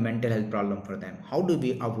creating a mental health problem for them. How do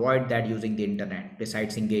we avoid that using the internet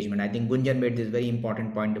besides engagement? I think Gunjan made this very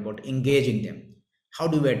important point about engaging them. How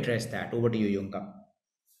do we address that? Over to you, Yumka.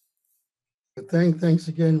 Thanks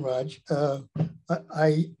again, Raj.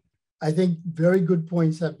 I think very good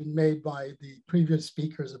points have been made by the previous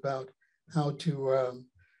speakers about how to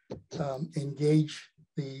engage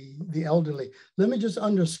the elderly. Let me just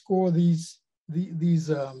underscore these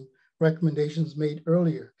recommendations made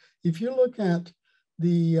earlier. If you look at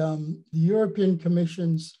the European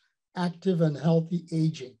Commission's Active and Healthy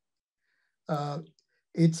Aging,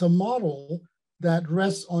 it's a model that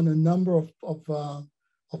rests on a number of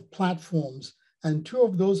platforms, and two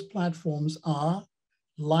of those platforms are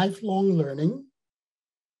lifelong learning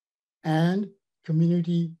and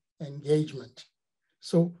community engagement.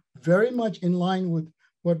 So very much in line with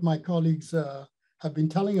what my colleagues have been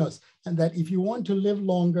telling us, and that if you want to live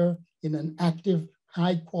longer in an active,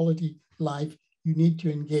 high quality life, you need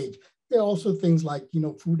to engage. There are also things like,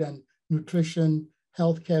 food and nutrition,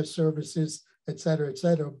 healthcare services, et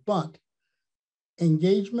cetera, but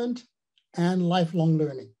engagement and lifelong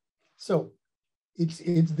learning. So I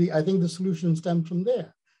think the solution stems from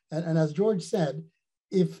there. And as George said,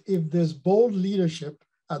 if there's bold leadership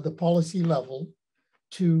at the policy level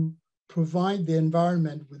to provide the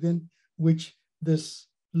environment within which this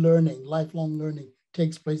learning, lifelong learning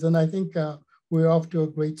takes place, then I think we're off to a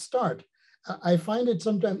great start. I find it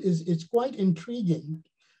sometimes it's quite intriguing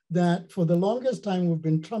that for the longest time we've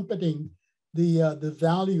been trumpeting the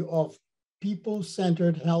value of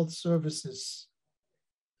people-centered health services.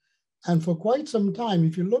 And for quite some time,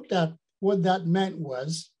 if you looked at what that meant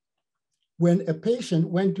was when a patient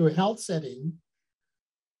went to a health setting,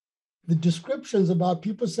 the descriptions about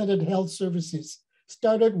people-centered health services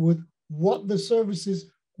started with what the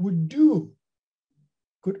services would do,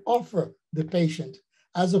 could offer the patient,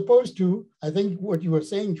 as opposed to, I think what you were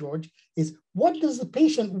saying, George, is what does the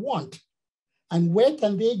patient want and where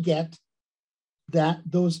can they get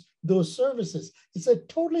those services? It's a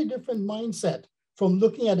totally different mindset from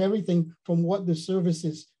looking at everything from what the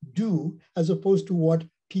services do as opposed to what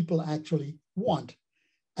people actually want.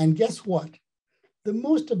 And guess what? The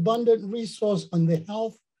most abundant resource on the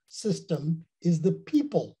health system is the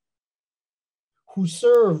people who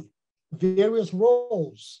serve various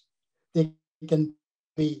roles. They can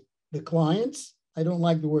be the clients. I don't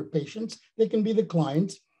like the word patients. They can be the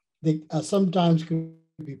clients. They sometimes could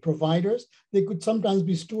be providers. They could sometimes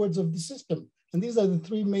be stewards of the system. And these are the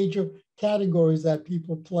three major categories that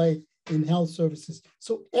people play in health services.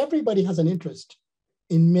 So everybody has an interest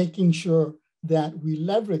in making sure that we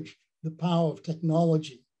leverage the power of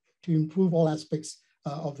technology to improve all aspects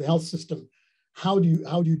of the health system. How do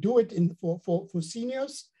you do it for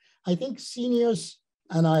seniors? I think seniors,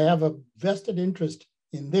 and I have a vested interest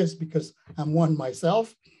in this because I'm one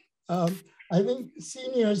myself. I think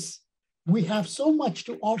seniors, we have so much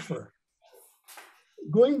to offer.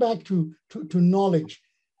 Going back to knowledge,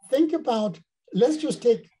 think about, let's just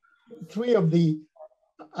take three of the,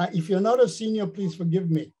 if you're not a senior, please forgive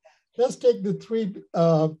me. Let's take the three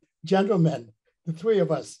gentlemen, the three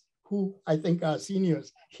of us who I think are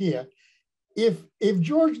seniors here. If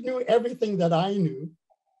George knew everything that I knew,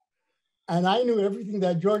 and I knew everything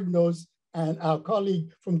that George knows, and our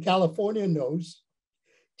colleague from California knows,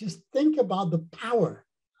 just think about the power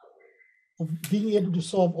of being able to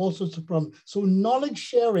solve all sorts of problems. So knowledge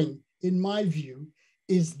sharing, in my view,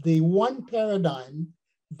 is the one paradigm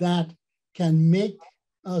that can make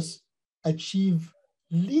us achieve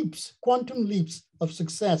leaps, quantum leaps of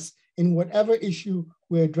success in whatever issue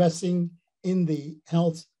we're addressing in the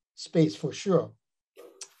health space, for sure,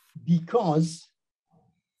 because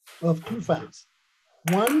of two facts.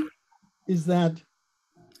 One is that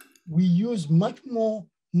we use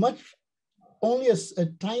only a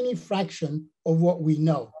tiny fraction of what we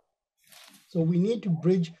know. So we need to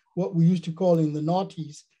bridge what we used to call in the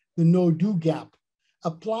noughties, the no-do gap,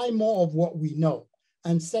 apply more of what we know.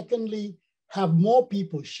 And secondly, have more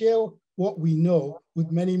people share what we know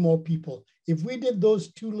with many more people. If we did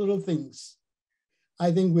those two little things,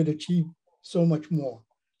 I think we'd achieve so much more.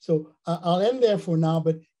 So I'll end there for now,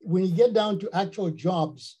 but when you get down to actual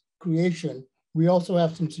jobs creation, we also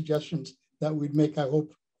have some suggestions that we'd make, I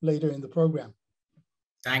hope, later in the program.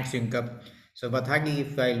 Thanks, Junkap. So, Bathagi,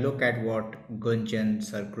 if I look at what Gunjan,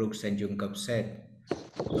 Sir Crooks, and Junkap said,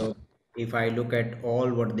 so if I look at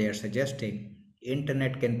all what they are suggesting,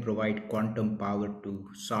 internet can provide quantum power to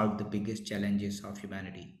solve the biggest challenges of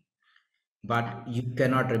humanity. But you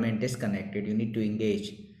cannot remain disconnected. You need to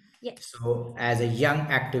engage. Yes. So, as a young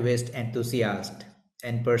activist, enthusiast,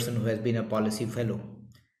 and person who has been a policy fellow,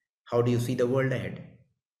 how do you see the world ahead?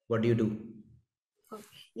 What do you do?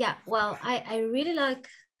 Yeah, well, I really like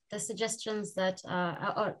the suggestions that,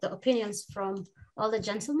 or the opinions from all the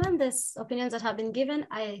gentlemen, these opinions that have been given.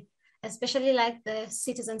 I especially like the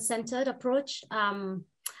citizen-centered approach.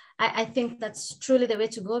 I think that's truly the way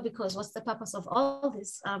to go, because what's the purpose of all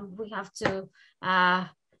this? We have to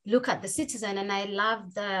look at the citizen. And I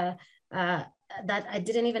love the that I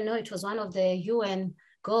didn't even know it was one of the UN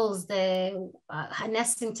goals, the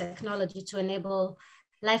harnessing technology to enable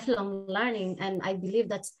lifelong learning. And I believe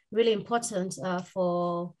that's really important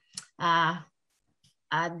for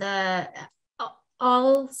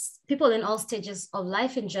all people in all stages of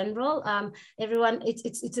life in general. Everyone,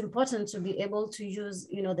 it's important to be able to use,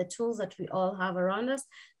 you know, the tools that we all have around us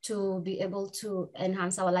to be able to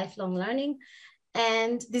enhance our lifelong learning.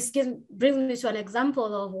 And this can bring me to an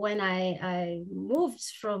example of when I moved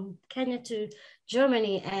from Kenya to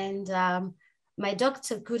Germany, and my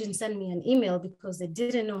doctor couldn't send me an email because they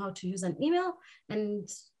didn't know how to use an email. And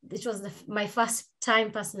it was my first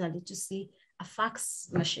time personally to see a fax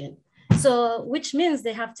machine. So, which means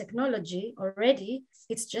they have technology already.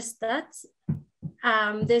 It's just that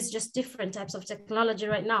there's just different types of technology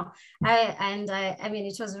right now. I mean,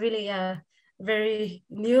 it was really a very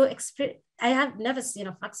new experience. I have never seen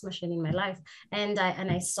a fax machine in my life, and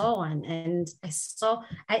I saw one, and so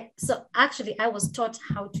actually I was taught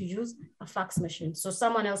how to use a fax machine, so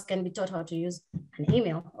someone else can be taught how to use an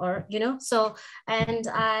email, or you know. So, and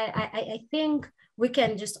I think we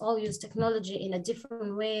can just all use technology in a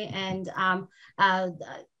different way. And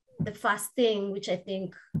the first thing, which I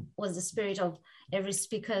think was the spirit of every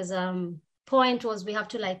speaker's point, was we have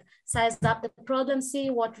to like size up the problem, see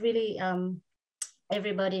what really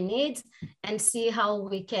everybody needs, and see how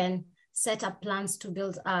we can set up plans to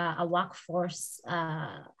build a workforce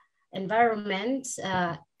environment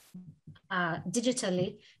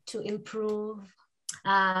digitally to improve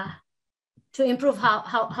how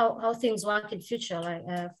things work in future. Like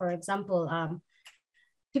for example,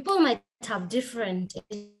 people might have different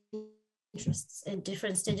interests in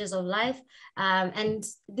different stages of life, and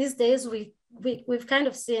these days we've kind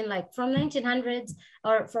of seen, like from 1900s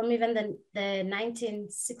or from even the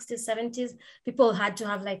 1960s, 70s, people had to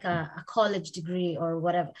have like a college degree or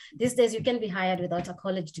whatever. These days you can be hired without a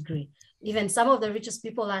college degree. Even some of the richest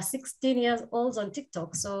people are 16 years old on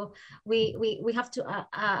TikTok. So we have to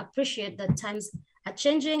appreciate that times are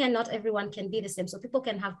changing and not everyone can be the same. So people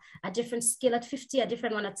can have a different skill at 50, a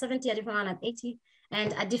different one at 70, a different one at 80,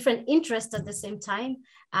 and a different interest at the same time.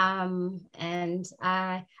 And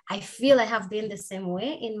I feel I have been the same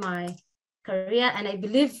way in my career. And I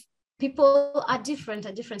believe people are different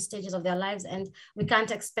at different stages of their lives. And we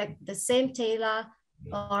can't expect the same tailor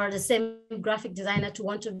or the same graphic designer to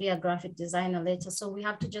want to be a graphic designer later. So we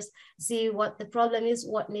have to just see what the problem is,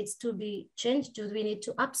 what needs to be changed. Do we need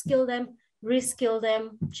to upskill them, reskill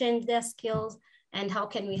them, change their skills, and how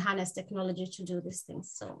can we harness technology to do these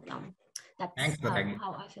things? So that's Thanks for tagging.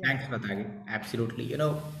 how I feel. Thanks for tagging. Absolutely. You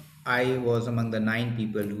know, I was among the 9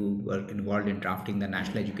 people who were involved in drafting the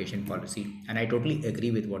national education policy, and I totally agree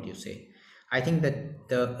with what you say. I think that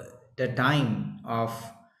the time of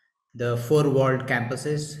the 4 walled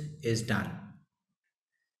campuses is done.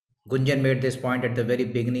 Gunjan made this point at the very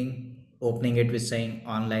beginning, opening it with saying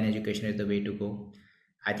online education is the way to go.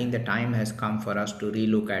 I think the time has come for us to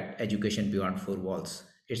relook at education beyond 4 walls.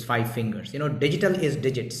 It's 5 fingers. You know, digital is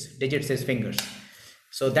digits, digits is fingers.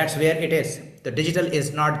 So that's where it is. The digital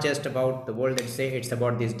is not just about the world that say, it's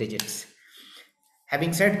about these digits.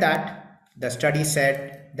 Having said that, the study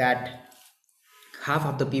said that half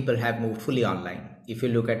of the people have moved fully online. If you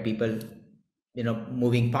look at people, you know,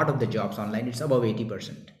 moving part of the jobs online, it's above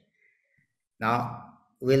 80%. Now,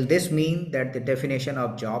 will this mean that the definition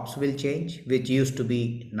of jobs will change, which used to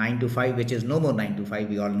be 9 to 5, which is no more 9 to 5?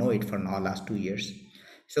 We all know it for now last 2 years.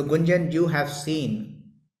 So Gunjan, you have seen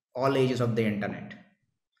all ages of the internet.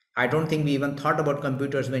 I don't think we even thought about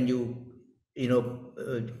computers when you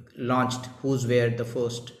launched Who'swhere, the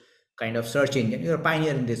first kind of search engine. You're a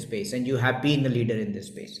pioneer in this space, and you have been a leader in this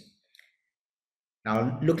space.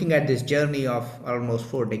 Now, looking at this journey of almost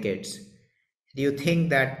 4 decades, do you think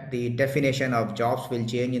that the definition of jobs will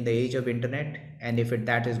change in the age of internet? And if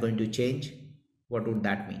that is going to change, what would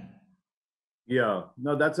that mean? Yeah,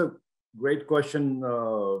 no, that's a great question,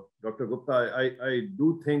 Dr. Gupta. I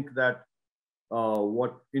do think that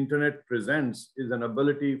what internet presents is an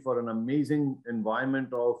ability for an amazing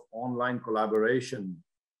environment of online collaboration,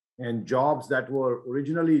 and jobs that were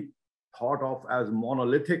originally thought of as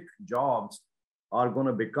monolithic jobs are going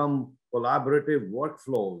to become collaborative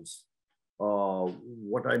workflows.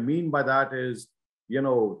 What I mean by that is,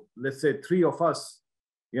 let's say 3 of us,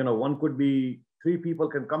 one could be 3 people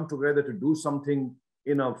can come together to do something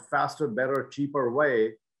in a faster, better, cheaper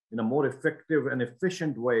way, in a more effective and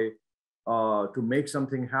efficient way, to make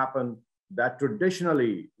something happen that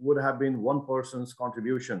traditionally would have been one person's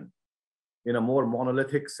contribution in a more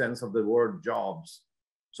monolithic sense of the word jobs.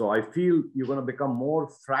 So I feel you're going to become more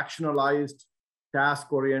fractionalized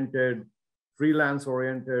task-oriented,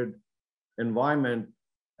 freelance-oriented environment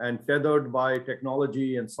and tethered by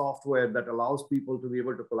technology and software that allows people to be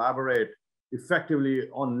able to collaborate effectively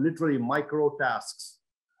on literally micro tasks.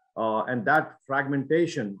 And that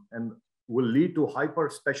fragmentation will lead to hyper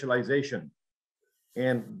specialization.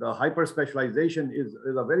 And the hyper specialization is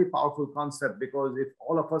a very powerful concept, because if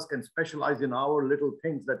all of us can specialize in our little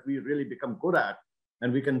things that we really become good at,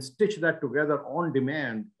 and we can stitch that together on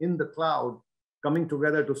demand in the cloud, coming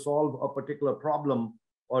together to solve a particular problem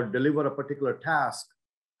or deliver a particular task,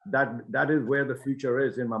 that is where the future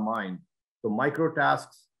is in my mind. So micro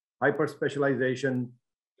tasks, hyper specialization,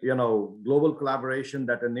 global collaboration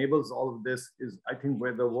that enables all of this is, I think,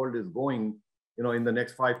 where the world is going, in the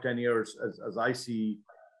next 5-10 years, as I see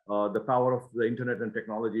the power of the internet and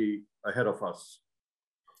technology ahead of us.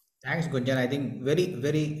 Thanks, Gunjan. I think very,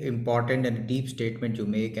 very important and deep statement you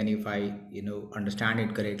make. And if I, understand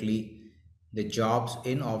it correctly, the jobs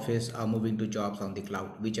in office are moving to jobs on the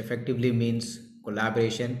cloud, which effectively means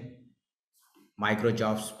collaboration, micro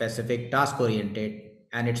jobs, specific, task oriented,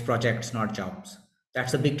 and it's projects, not jobs.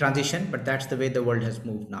 That's a big transition, but that's the way the world has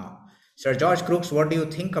moved now. Sir George Crooks, what do you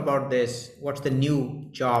think about this? What's the new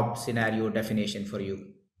job scenario definition for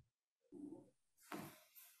you?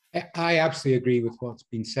 I absolutely agree with what's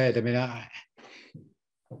been said. I mean,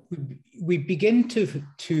 we begin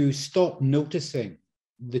to stop noticing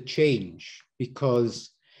the change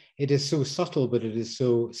because it is so subtle, but it is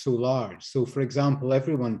so large. So, for example,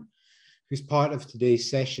 everyone who's part of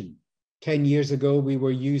today's session, 10 years ago, we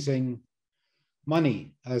were using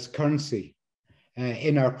money as currency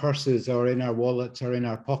in our purses or in our wallets or in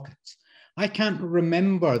our pockets. I can't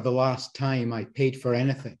remember the last time I paid for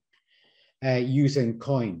anything using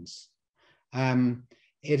coins.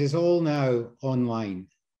 It is all now online.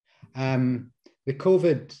 The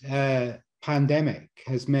COVID pandemic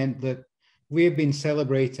has meant that we have been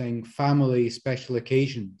celebrating family special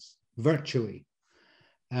occasions virtually.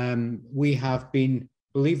 We have been,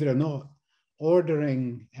 believe it or not,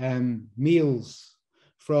 ordering meals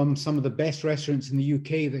from some of the best restaurants in the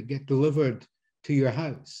UK that get delivered to your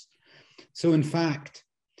house. So in fact,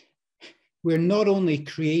 we're not only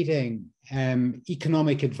creating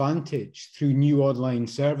economic advantage through new online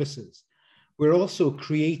services, we're also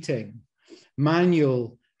creating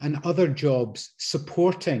manual and other jobs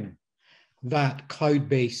supporting that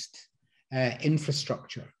cloud-based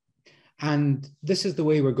infrastructure. And this is the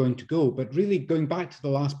way we're going to go. But really going back to the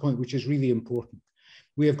last point, which is really important,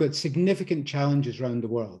 we have got significant challenges around the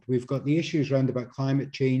world. We've got the issues around about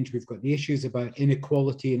climate change. We've got the issues about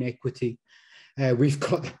inequality and equity. We've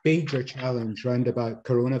got the major challenge around about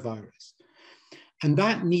coronavirus. And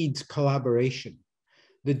that needs collaboration.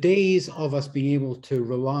 The days of us being able to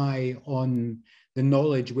rely on the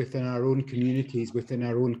knowledge within our own communities, within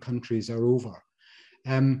our own countries are over.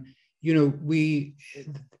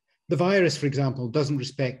 The virus, for example, doesn't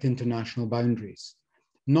respect international boundaries.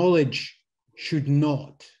 Knowledge should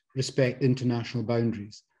not respect international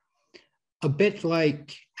boundaries. A bit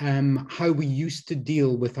like how we used to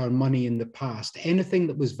deal with our money in the past. Anything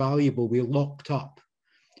that was valuable, we locked up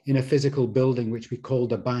in a physical building, which we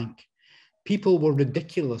called a bank. People were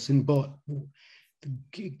ridiculous and bought,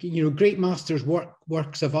 great masters'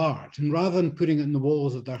 works of art. And rather than putting it in the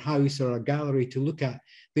walls of their house or a gallery to look at,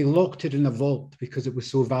 they locked it in a vault because it was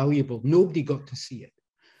so valuable. Nobody got to see it.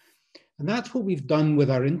 And that's what we've done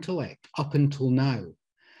with our intellect up until now.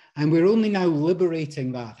 And we're only now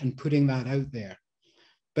liberating that and putting that out there.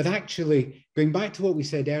 But actually, going back to what we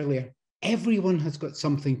said earlier, everyone has got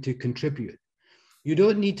something to contribute. You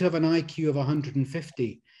don't need to have an IQ of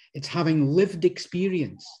 150. It's having lived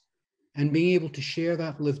experience, and being able to share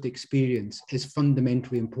that lived experience is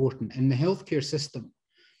fundamentally important. In the healthcare system,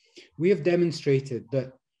 we have demonstrated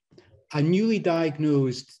that a newly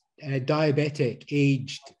diagnosed diabetic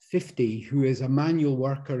aged 50 who is a manual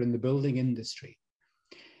worker in the building industry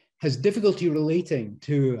has difficulty relating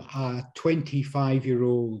to a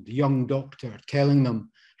 25-year-old young doctor telling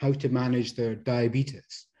them how to manage their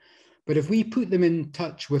diabetes. But if we put them in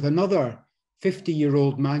touch with another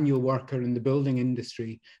 50-year-old manual worker in the building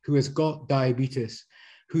industry who has got diabetes,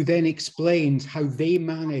 who then explains how they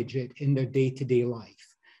manage it in their day-to-day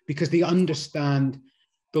life, because they understand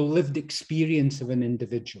the lived experience of an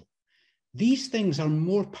individual. These things are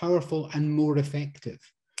more powerful and more effective.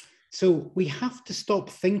 So we have to stop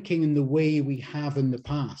thinking in the way we have in the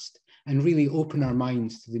past and really open our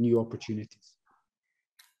minds to the new opportunities.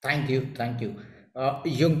 Thank you.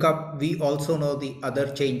 Yungkap, we also know the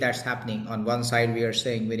other change that's happening. On one side, we are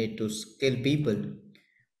saying we need to skill people,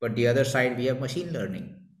 but the other side, we have machine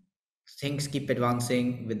learning. Things keep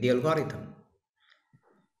advancing with the algorithm.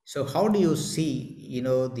 So how do you see,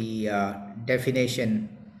 the definition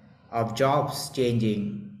of jobs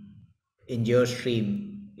changing in your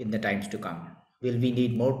stream in the times to come? Will we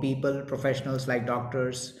need more people, professionals like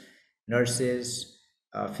doctors, nurses,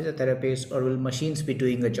 physiotherapists, or will machines be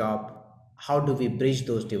doing a job? How do we bridge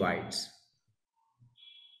those divides?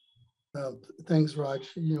 Thanks, Raj.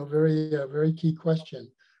 Very key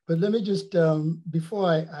question. But let me just, before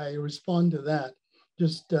I respond to that,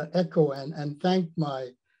 just echo and thank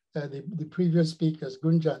the previous speakers,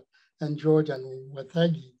 Gunjan and George and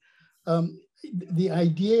Wathagi. The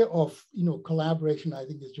idea of collaboration, I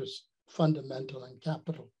think, is just fundamental and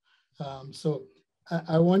capital. So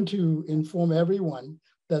I want to inform everyone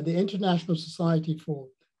that the International Society for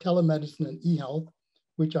Telemedicine and eHealth,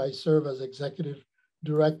 which I serve as executive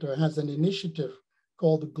director, has an initiative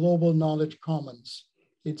called the Global Knowledge Commons.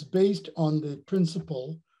 It's based on the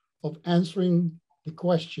principle of answering the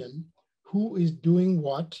question, who is doing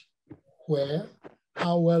what, where,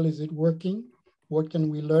 how well is it working, what can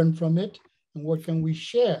we learn from it, and what can we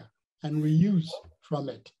share and reuse from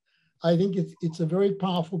it. I think it's a very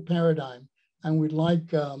powerful paradigm, and we'd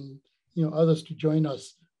like others to join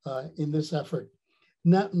us in this effort.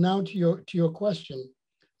 Now to your question,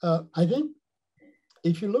 I think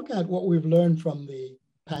if you look at what we've learned from the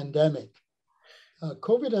pandemic,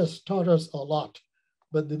 COVID has taught us a lot,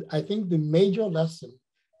 but I think the major lesson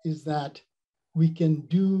is that we can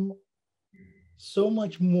do so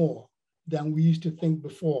much more than we used to think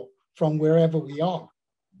before from wherever we are.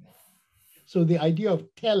 So the idea of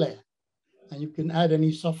tele, and you can add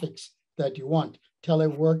any suffix that you want,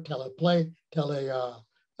 telework, teleplay,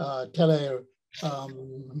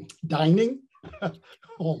 dining,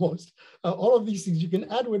 almost. All of these things, you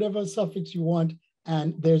can add whatever suffix you want,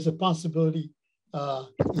 and there's a possibility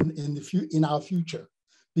in our future.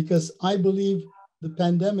 Because I believe the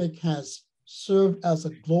pandemic has served as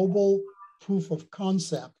a global proof of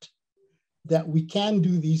concept that we can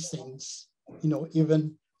do these things,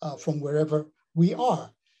 even from wherever we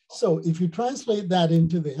are. So if you translate that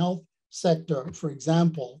into the health sector, for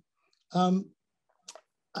example,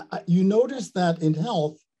 you notice that in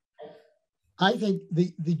health, I think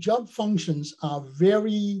the job functions are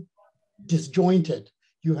very disjointed.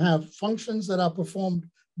 You have functions that are performed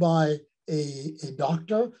by a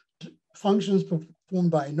doctor, functions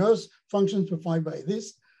performed by a nurse, functions performed by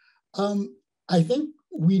this. I think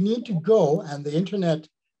we need to go, and the internet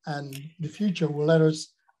and the future will let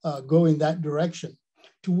us go in that direction,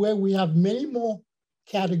 to where we have many more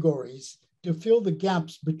categories to fill the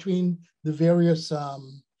gaps between the various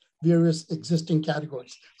existing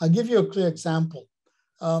categories. I'll give you a clear example.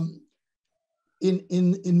 In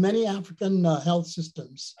many African health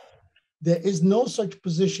systems, there is no such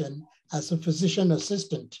position as a physician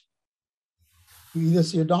assistant. You either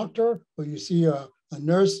see a doctor or you see a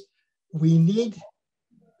nurse. We need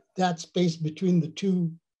that space between the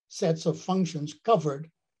two sets of functions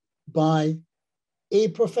covered by a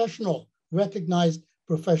professional, recognized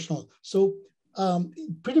professional. So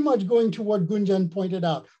pretty much going to what Gunjan pointed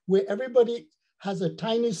out, where everybody has a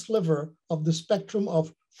tiny sliver of the spectrum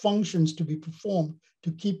of functions to be performed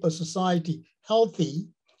to keep a society healthy,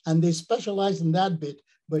 and they specialize in that bit,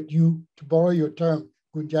 but you, to borrow your term,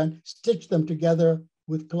 Gunjan, stitch them together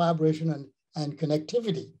with collaboration and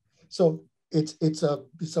connectivity. So it's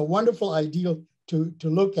a wonderful ideal to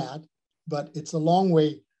look at, but it's a long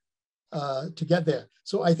way to get there.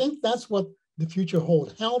 So I think that's what the future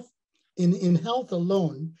holds. Health, in health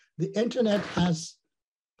alone, the internet has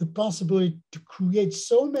the possibility to create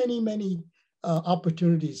so many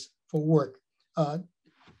opportunities for work.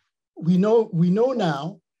 We know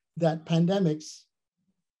now that pandemics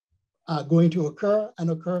are going to occur and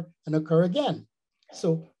occur and occur again.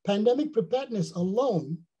 So pandemic preparedness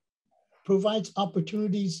alone provides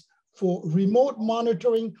opportunities for remote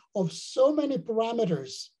monitoring of so many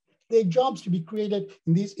parameters. There are jobs to be created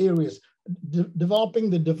in these areas, developing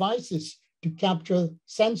the devices to capture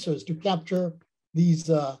sensors, to capture these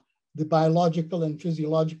the biological and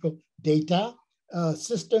physiological data,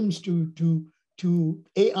 systems to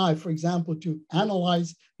AI, for example, to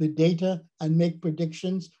analyze the data and make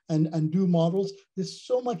predictions and do models. There's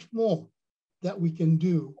so much more that we can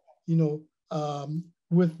do,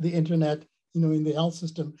 with the internet, in the health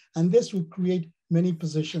system. And this will create many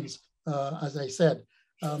positions, as I said.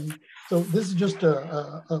 So this is just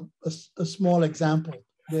a small example.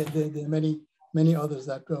 There are many others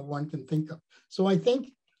that one can think of. So I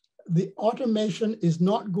think the automation is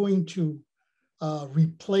not going to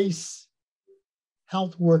replace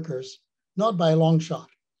health workers, not by a long shot.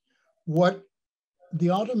 What the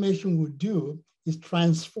automation would do is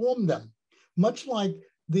transform them, much like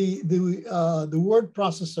the word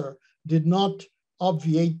processor did not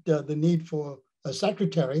obviate the need for a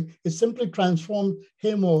secretary. It simply transformed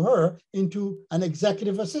him or her into an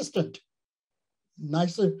executive assistant.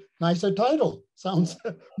 Nicer title. Sounds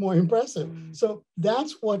more impressive. So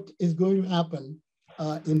that's what is going to happen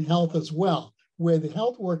in health as well, where the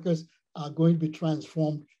health workers are going to be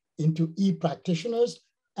transformed into e-practitioners,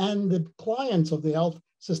 and the clients of the health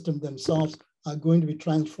system themselves are going to be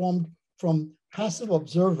transformed from passive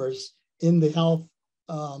observers in the health,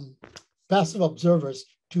 passive observers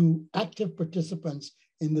to active participants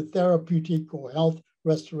in the therapeutic or health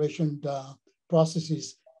restoration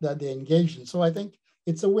processes that they engage in. So I think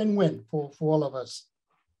it's a win-win for all of us.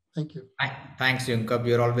 Thank you. Thanks, Yunkab.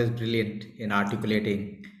 You're always brilliant in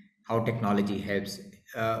articulating how technology helps.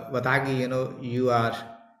 Vatagi, you are,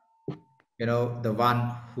 the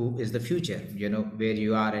one who is the future, where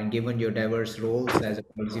you are, and given your diverse roles as a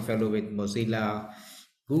policy fellow with Mozilla,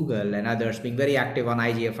 Google, and others, being very active on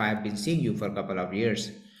IGF, I have been seeing you for a couple of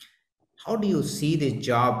years. How do you see this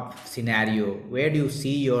job scenario? Where do you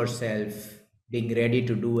see yourself being ready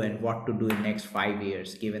to do, and what to do in next 5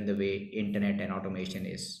 years, given the way internet and automation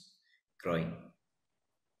is growing?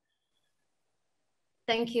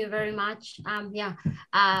 Thank you very much.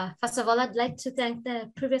 First of all, I'd like to thank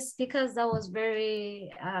the previous speakers. That was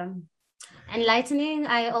very enlightening.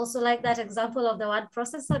 I also like that example of the word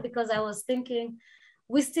processor, because I was thinking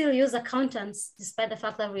we still use accountants despite the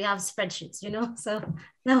fact that we have spreadsheets, so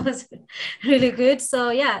that was really good. So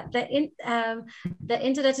yeah, the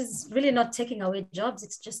internet is really not taking away jobs,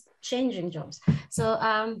 it's just changing jobs. So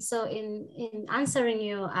in answering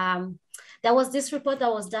you, there was this report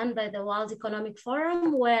that was done by the World Economic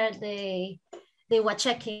Forum, where they were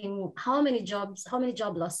checking how many job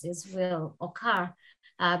losses will occur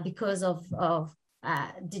because of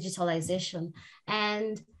digitalization.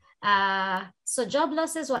 And so job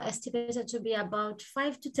losses were estimated to be about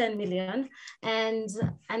 5 to 10 million. And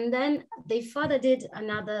then they further did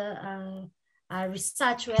another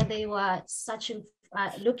research where they were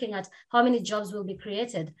looking at how many jobs will be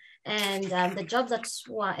created. And the jobs that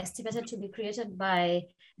were estimated to be created by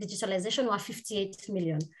digitalization were 58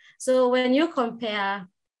 million. So when you compare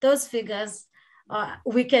those figures,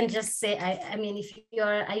 we can just say, I mean, if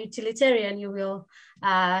you're a utilitarian, you will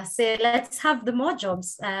say, let's have the more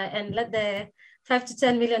jobs and let the 5 to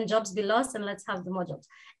 10 million jobs be lost, and let's have the more jobs.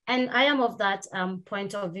 And I am of that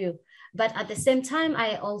point of view. But at the same time,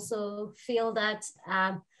 I also feel that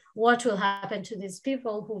what will happen to these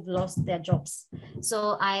people who've lost their jobs?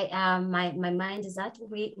 So my mind is that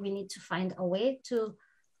we need to find a way to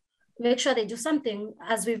make sure they do something.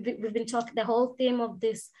 As we've been talking, the whole theme of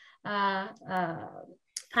this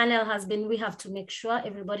panel has been, we have to make sure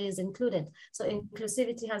everybody is included. So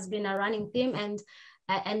inclusivity has been a running theme,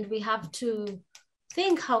 and we have to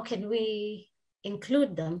think, how can we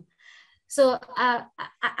include them? So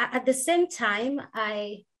at the same time,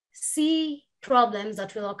 I see problems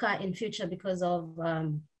that will occur in future because of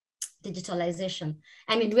digitalization.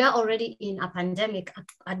 I mean, we are already in a pandemic,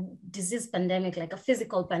 a disease pandemic, like a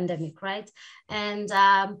physical pandemic, right? And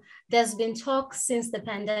there's been talk since the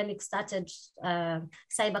pandemic started,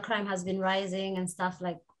 cybercrime has been rising and stuff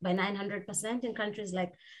like by 900% in countries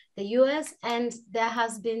like the US. And there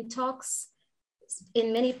has been talks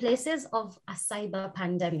in many places of a cyber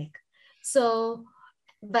pandemic. So,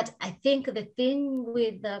 but I think the thing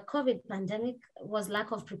with the COVID pandemic was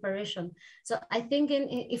lack of preparation. So I think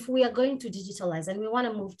if we are going to digitalize and we want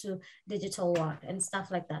to move to digital work and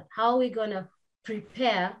stuff like that, how are we going to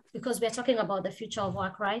prepare? Because we're talking about the future of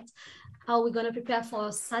work, right? How are we going to prepare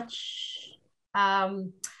for such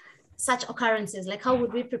occurrences? Like, how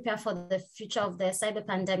would we prepare for the future of the cyber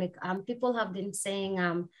pandemic? People have been saying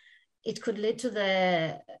it could lead to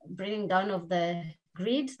the bringing down of the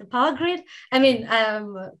power grid. I mean,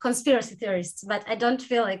 conspiracy theorists, but I don't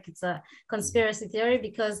feel like it's a conspiracy theory,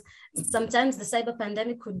 because sometimes the cyber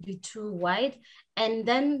pandemic could be too wide. And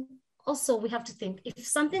then also we have to think, if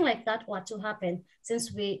something like that were to happen,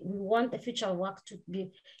 since we want the future of work to be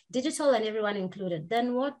digital and everyone included,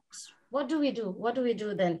 then what do we do? What do we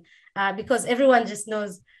do then? Because everyone just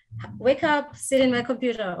knows, wake up, sit in my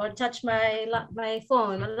computer, or touch my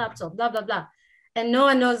phone, my laptop, blah, blah, blah. And no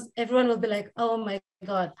one knows, everyone will be like, oh my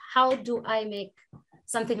God, how do I make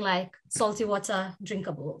something like salty water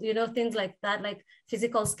drinkable? Things like that, like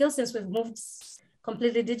physical skills, since we've moved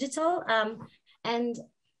completely digital.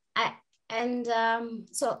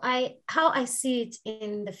 So how I see it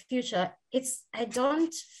in the future, I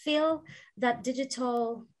don't feel that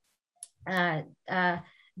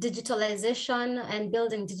digitalization and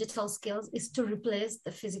building digital skills is to replace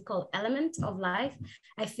the physical element of life.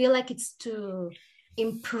 I feel like it's to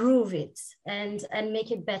improve it and make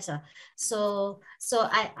it better. So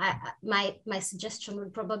my suggestion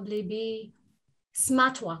would probably be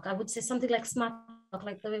smart work. I would say something like smart work,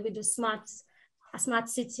 like the way we do a smart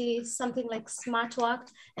city, something like smart work.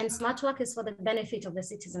 And smart work is for the benefit of the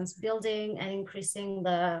citizens, building and increasing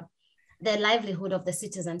the livelihood of the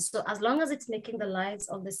citizens. So as long as it's making the lives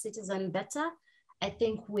of the citizen better, I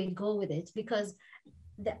think we go with it, because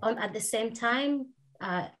at the same time,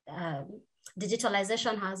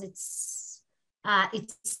 digitalization has its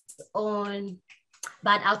own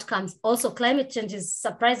bad outcomes. Also, climate change is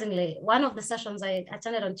surprisingly one of the sessions I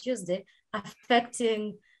attended on Tuesday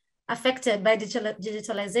affected by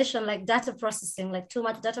digitalization, like data processing, like too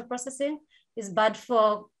much data processing is bad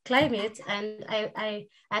for climate. And I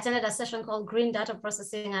attended a session called green data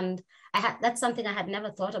processing, and that's something I had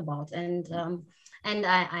never thought about. And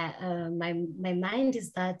my mind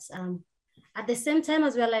is that at the same time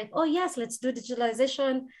as we're like, oh yes, let's do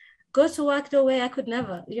digitalization, go to work the way I could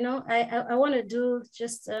never, I want to do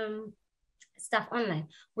just stuff online.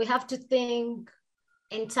 We have to think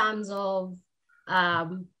in terms of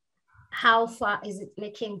how far is it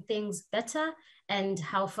making things better and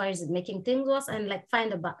how far is it making things worse, and like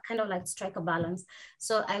find a kind of like strike a balance.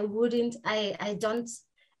 So I don't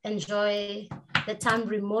enjoy the term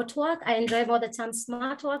remote work. I enjoy more the term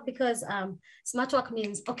smart work, because smart work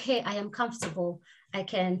means, okay, I am comfortable. I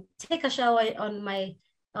can take a shower on my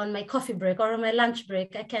coffee break or on my lunch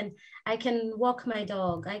break. I can walk my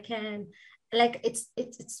dog. I can, like,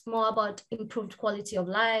 it's more about improved quality of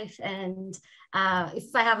life. And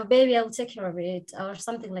if I have a baby, I will take care of it or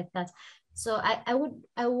something like that. So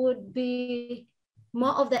I would be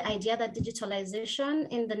more of the idea that digitalization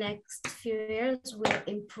in the next few years will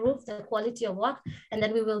improve the quality of work, and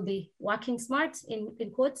then we will be working smart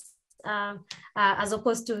in quotes, as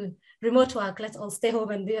opposed to remote work. Let's all stay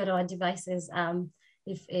home and be on our devices.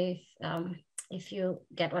 If you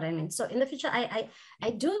get what I mean. So in the future, I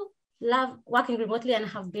do love working remotely and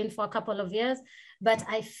have been for a couple of years, but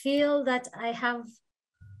I feel that I have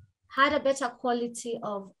had a better quality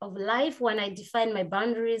of life when I define my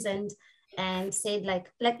boundaries and said like,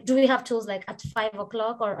 do we have tools like at 5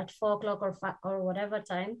 o'clock or at 4 o'clock or whatever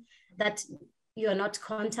time that you're not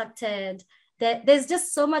contacted? There's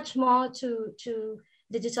just so much more to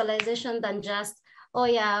digitalization than just, oh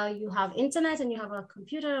yeah, you have internet and you have a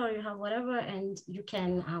computer or you have whatever, and you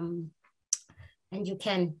can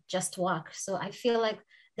just work. So I feel like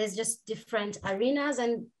there's just different arenas,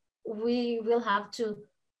 and we will have to,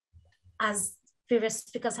 as previous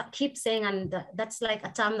speakers keep saying, and that's like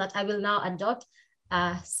a term that I will now adopt,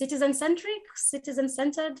 citizen-centric,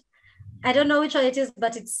 citizen-centered. I don't know which one it is,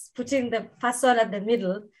 but it's putting the person at the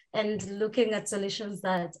middle and looking at solutions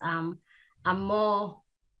that are more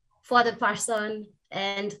for the person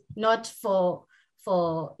and not for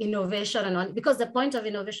innovation and on, because the point of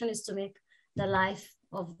innovation is to make the life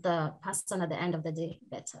of the person at the end of the day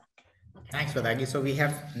better. Okay. Thanks for that. So we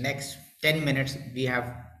have next 10 minutes. We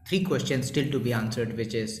have 3 questions still to be answered,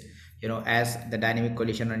 which is, as the dynamic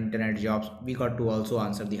coalition on internet jobs, we got to also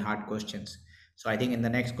answer the hard questions. So I think in the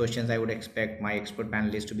next questions, I would expect my expert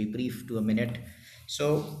panelists to be brief to a minute.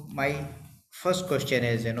 So my first question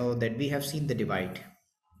is, that we have seen the divide.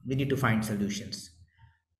 We need to find solutions.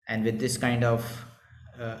 And with this kind of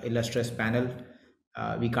illustrious panel,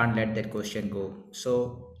 we can't let that question go.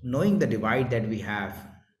 So knowing the divide that we have,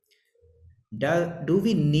 do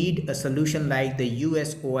we need a solution like the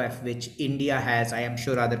USOF, which India has? I am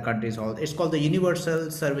sure other countries also. It's called the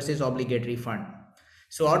Universal Services Obligatory Fund.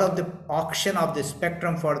 So out of the auction of the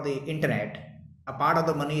spectrum for the internet, a part of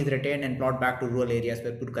the money is retained and brought back to rural areas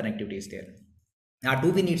where good connectivity is there. Now,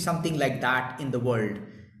 do we need something like that in the world?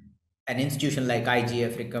 An institution like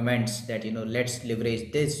IGF recommends that, let's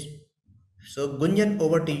leverage this. So Gunjan,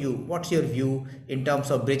 over to you. What's your view in terms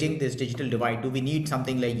of bridging this digital divide? Do we need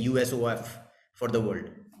something like USOF for the world?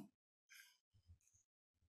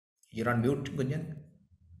 You're on mute, Gunjan.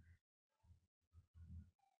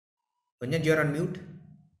 Gunjan, you're on mute.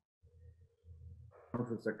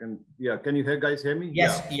 For a second. Yeah, can you guys hear me?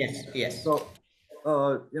 Yes, yeah. yes. So,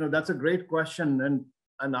 that's a great question.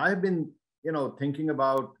 And I've been, thinking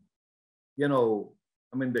about,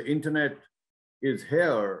 the internet is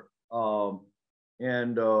here.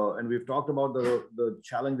 And we've talked about the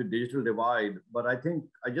challenge with digital divide, but I think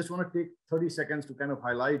I just want to take 30 seconds to kind of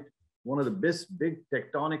highlight one of the big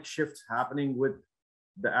tectonic shifts happening with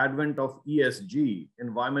the advent of ESG,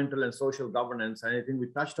 environmental and social governance. And I think we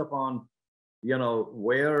touched upon,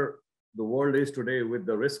 where the world is today with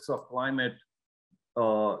the risks of climate,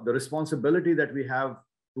 the responsibility that we have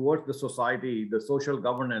towards the society, the social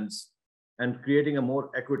governance, and creating a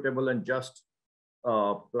more equitable and just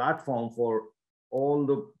platform for all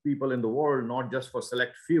the people in the world, not just for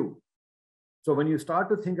select few. So when you start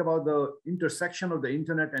to think about the intersection of the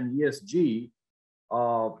internet and ESG,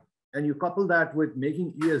 and you couple that with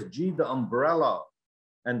making ESG the umbrella,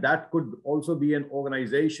 and that could also be an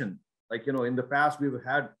organization. Like, in the past, we've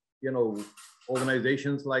had,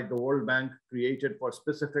 organizations like the World Bank created for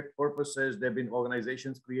specific purposes. There have been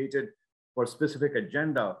organizations created for specific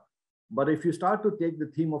agenda. But if you start to take the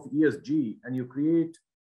theme of ESG and you create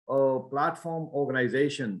a platform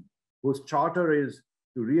organization whose charter is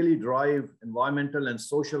to really drive environmental and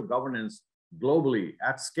social governance globally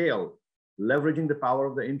at scale, leveraging the power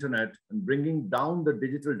of the internet and bringing down the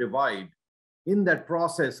digital divide, in that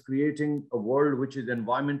process, creating a world which is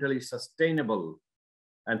environmentally sustainable,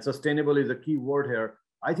 and sustainable is a key word here.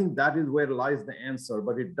 I think that is where lies the answer,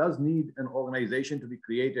 but it does need an organization to be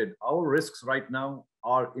created. Our risks right now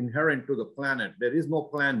are inherent to the planet. There is no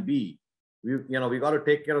plan B. We got to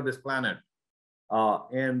take care of this planet.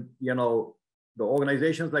 And the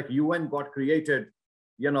organizations like UN got created,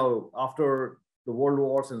 after the world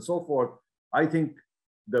wars and so forth. I think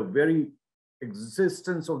the very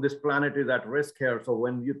existence of this planet is at risk here. So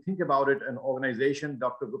when you think about it, an organization,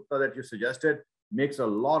 Dr. Gupta, that you suggested, makes a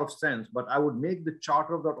lot of sense. But I would make the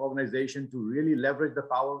charter of that organization to really leverage the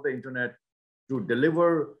power of the internet to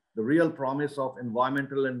deliver the real promise of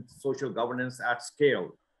environmental and social governance at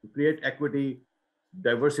scale, to create equity,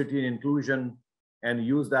 diversity, and inclusion, and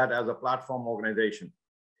use that as a platform organization.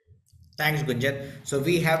 Thanks, Gunjan. So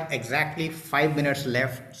we have exactly 5 minutes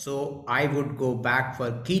left. So I would go back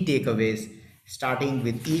for key takeaways, starting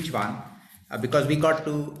with each one, because we got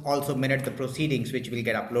to also minute the proceedings, which will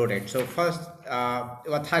get uploaded. So first,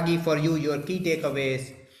 Wathagi, for you, your key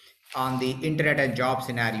takeaways on the internet and job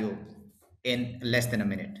scenario in less than a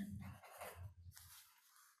minute.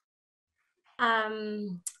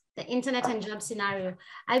 The internet and job scenario.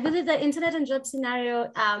 I believe the internet and job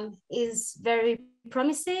scenario is very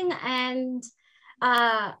promising, and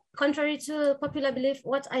contrary to popular belief,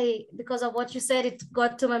 because of what you said, it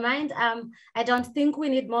got to my mind. I don't think we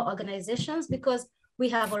need more organizations, because we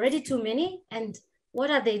have already too many. And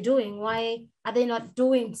what are they doing? Why are they not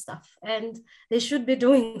doing stuff? And they should be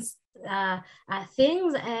doing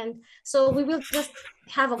things. And so we will just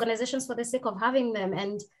have organizations for the sake of having them,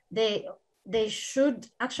 and they should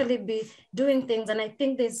actually be doing things. And I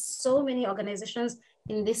think there's so many organizations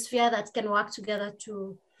in this sphere that can work together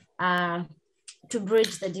to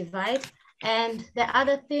bridge the divide. And the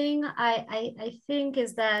other thing I think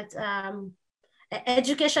is that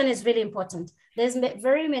education is really important. There's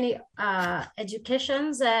very many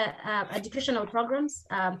educational programs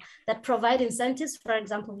that provide incentives. For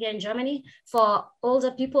example, here in Germany, for older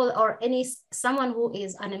people or someone who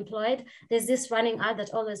is unemployed, there's this running ad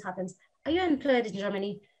that always happens. Are you unemployed in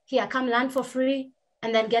Germany? Here, come learn for free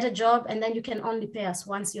and then get a job, and then you can only pay us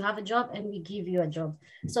once you have a job and we give you a job.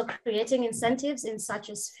 So creating incentives in such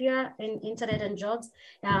a sphere in internet and jobs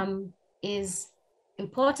is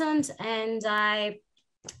important. And I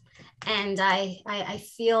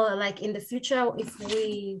feel like in the future, if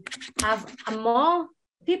we have a more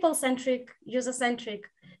people-centric, user-centric,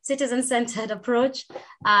 citizen-centered approach,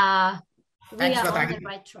 we are on the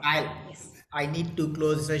right track. I need to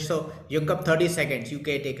close this. So you've got 30 seconds,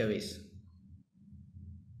 UK takeaways.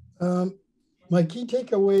 My key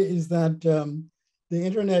takeaway is that the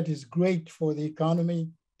internet is great for the economy,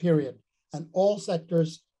 period, and all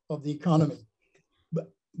sectors of the economy.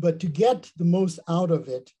 But to get the most out of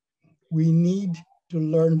it, we need to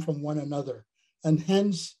learn from one another. And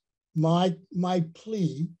hence my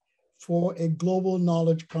plea for a global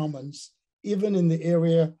knowledge commons, even in the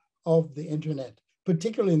area of the internet,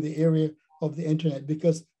 particularly in the area of the internet,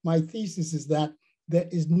 because my thesis is that there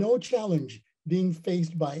is no challenge being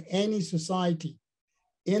faced by any society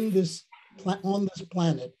on this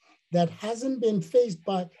planet that hasn't been faced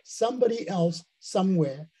by somebody else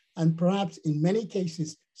somewhere. And perhaps in many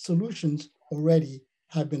cases, solutions already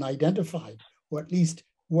have been identified, or at least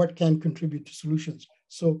what can contribute to solutions.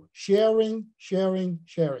 So sharing.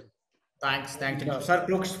 Thanks. Sir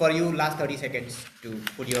Crooks, for you, last 30 seconds to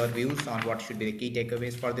put your views on what should be the key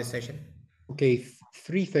takeaways for this session. Okay,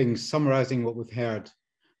 3 things summarizing what we've heard.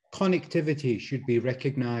 Connectivity should be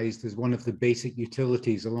recognized as one of the basic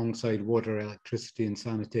utilities alongside water, electricity, and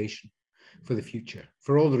sanitation for the future,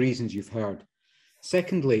 for all the reasons you've heard.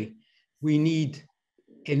 Secondly, we need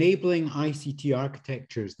enabling ICT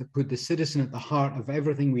architectures that put the citizen at the heart of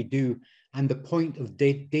everything we do and the point of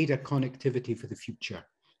data connectivity for the future.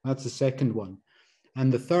 That's the second one.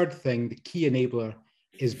 And the third thing, the key enabler,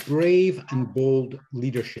 is brave and bold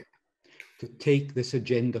leadership to take this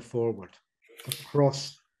agenda forward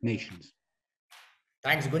across nations.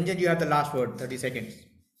 Thanks, Gunjan. You have the last word, 30 seconds.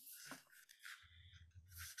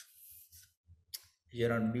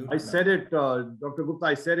 You're on mute. I said it, Dr. Gupta,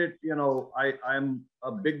 I said it, I'm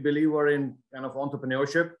a big believer in kind of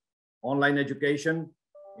entrepreneurship, online education.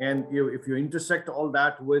 And if you intersect all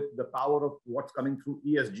that with the power of what's coming through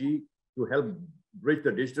ESG to help bridge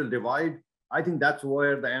the digital divide, I think that's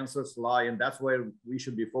where the answers lie. And that's where we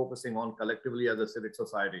should be focusing on collectively as a civic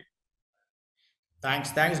society.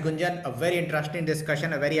 Thanks, Gunjan. A very interesting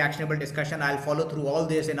discussion, a very actionable discussion. I'll follow through all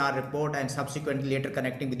this in our report and subsequently later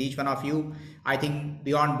connecting with each one of you. I think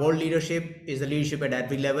beyond bold leadership is the leadership at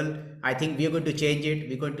every level. I think we're going to change it.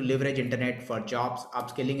 We're going to leverage internet for jobs,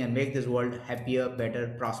 upskilling, and make this world happier,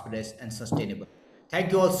 better, prosperous, and sustainable.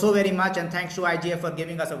 Thank you all so very much, and thanks to IGF for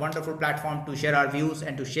giving us a wonderful platform to share our views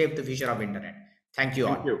and to shape the future of internet. Thank you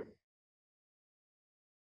all. Thank you.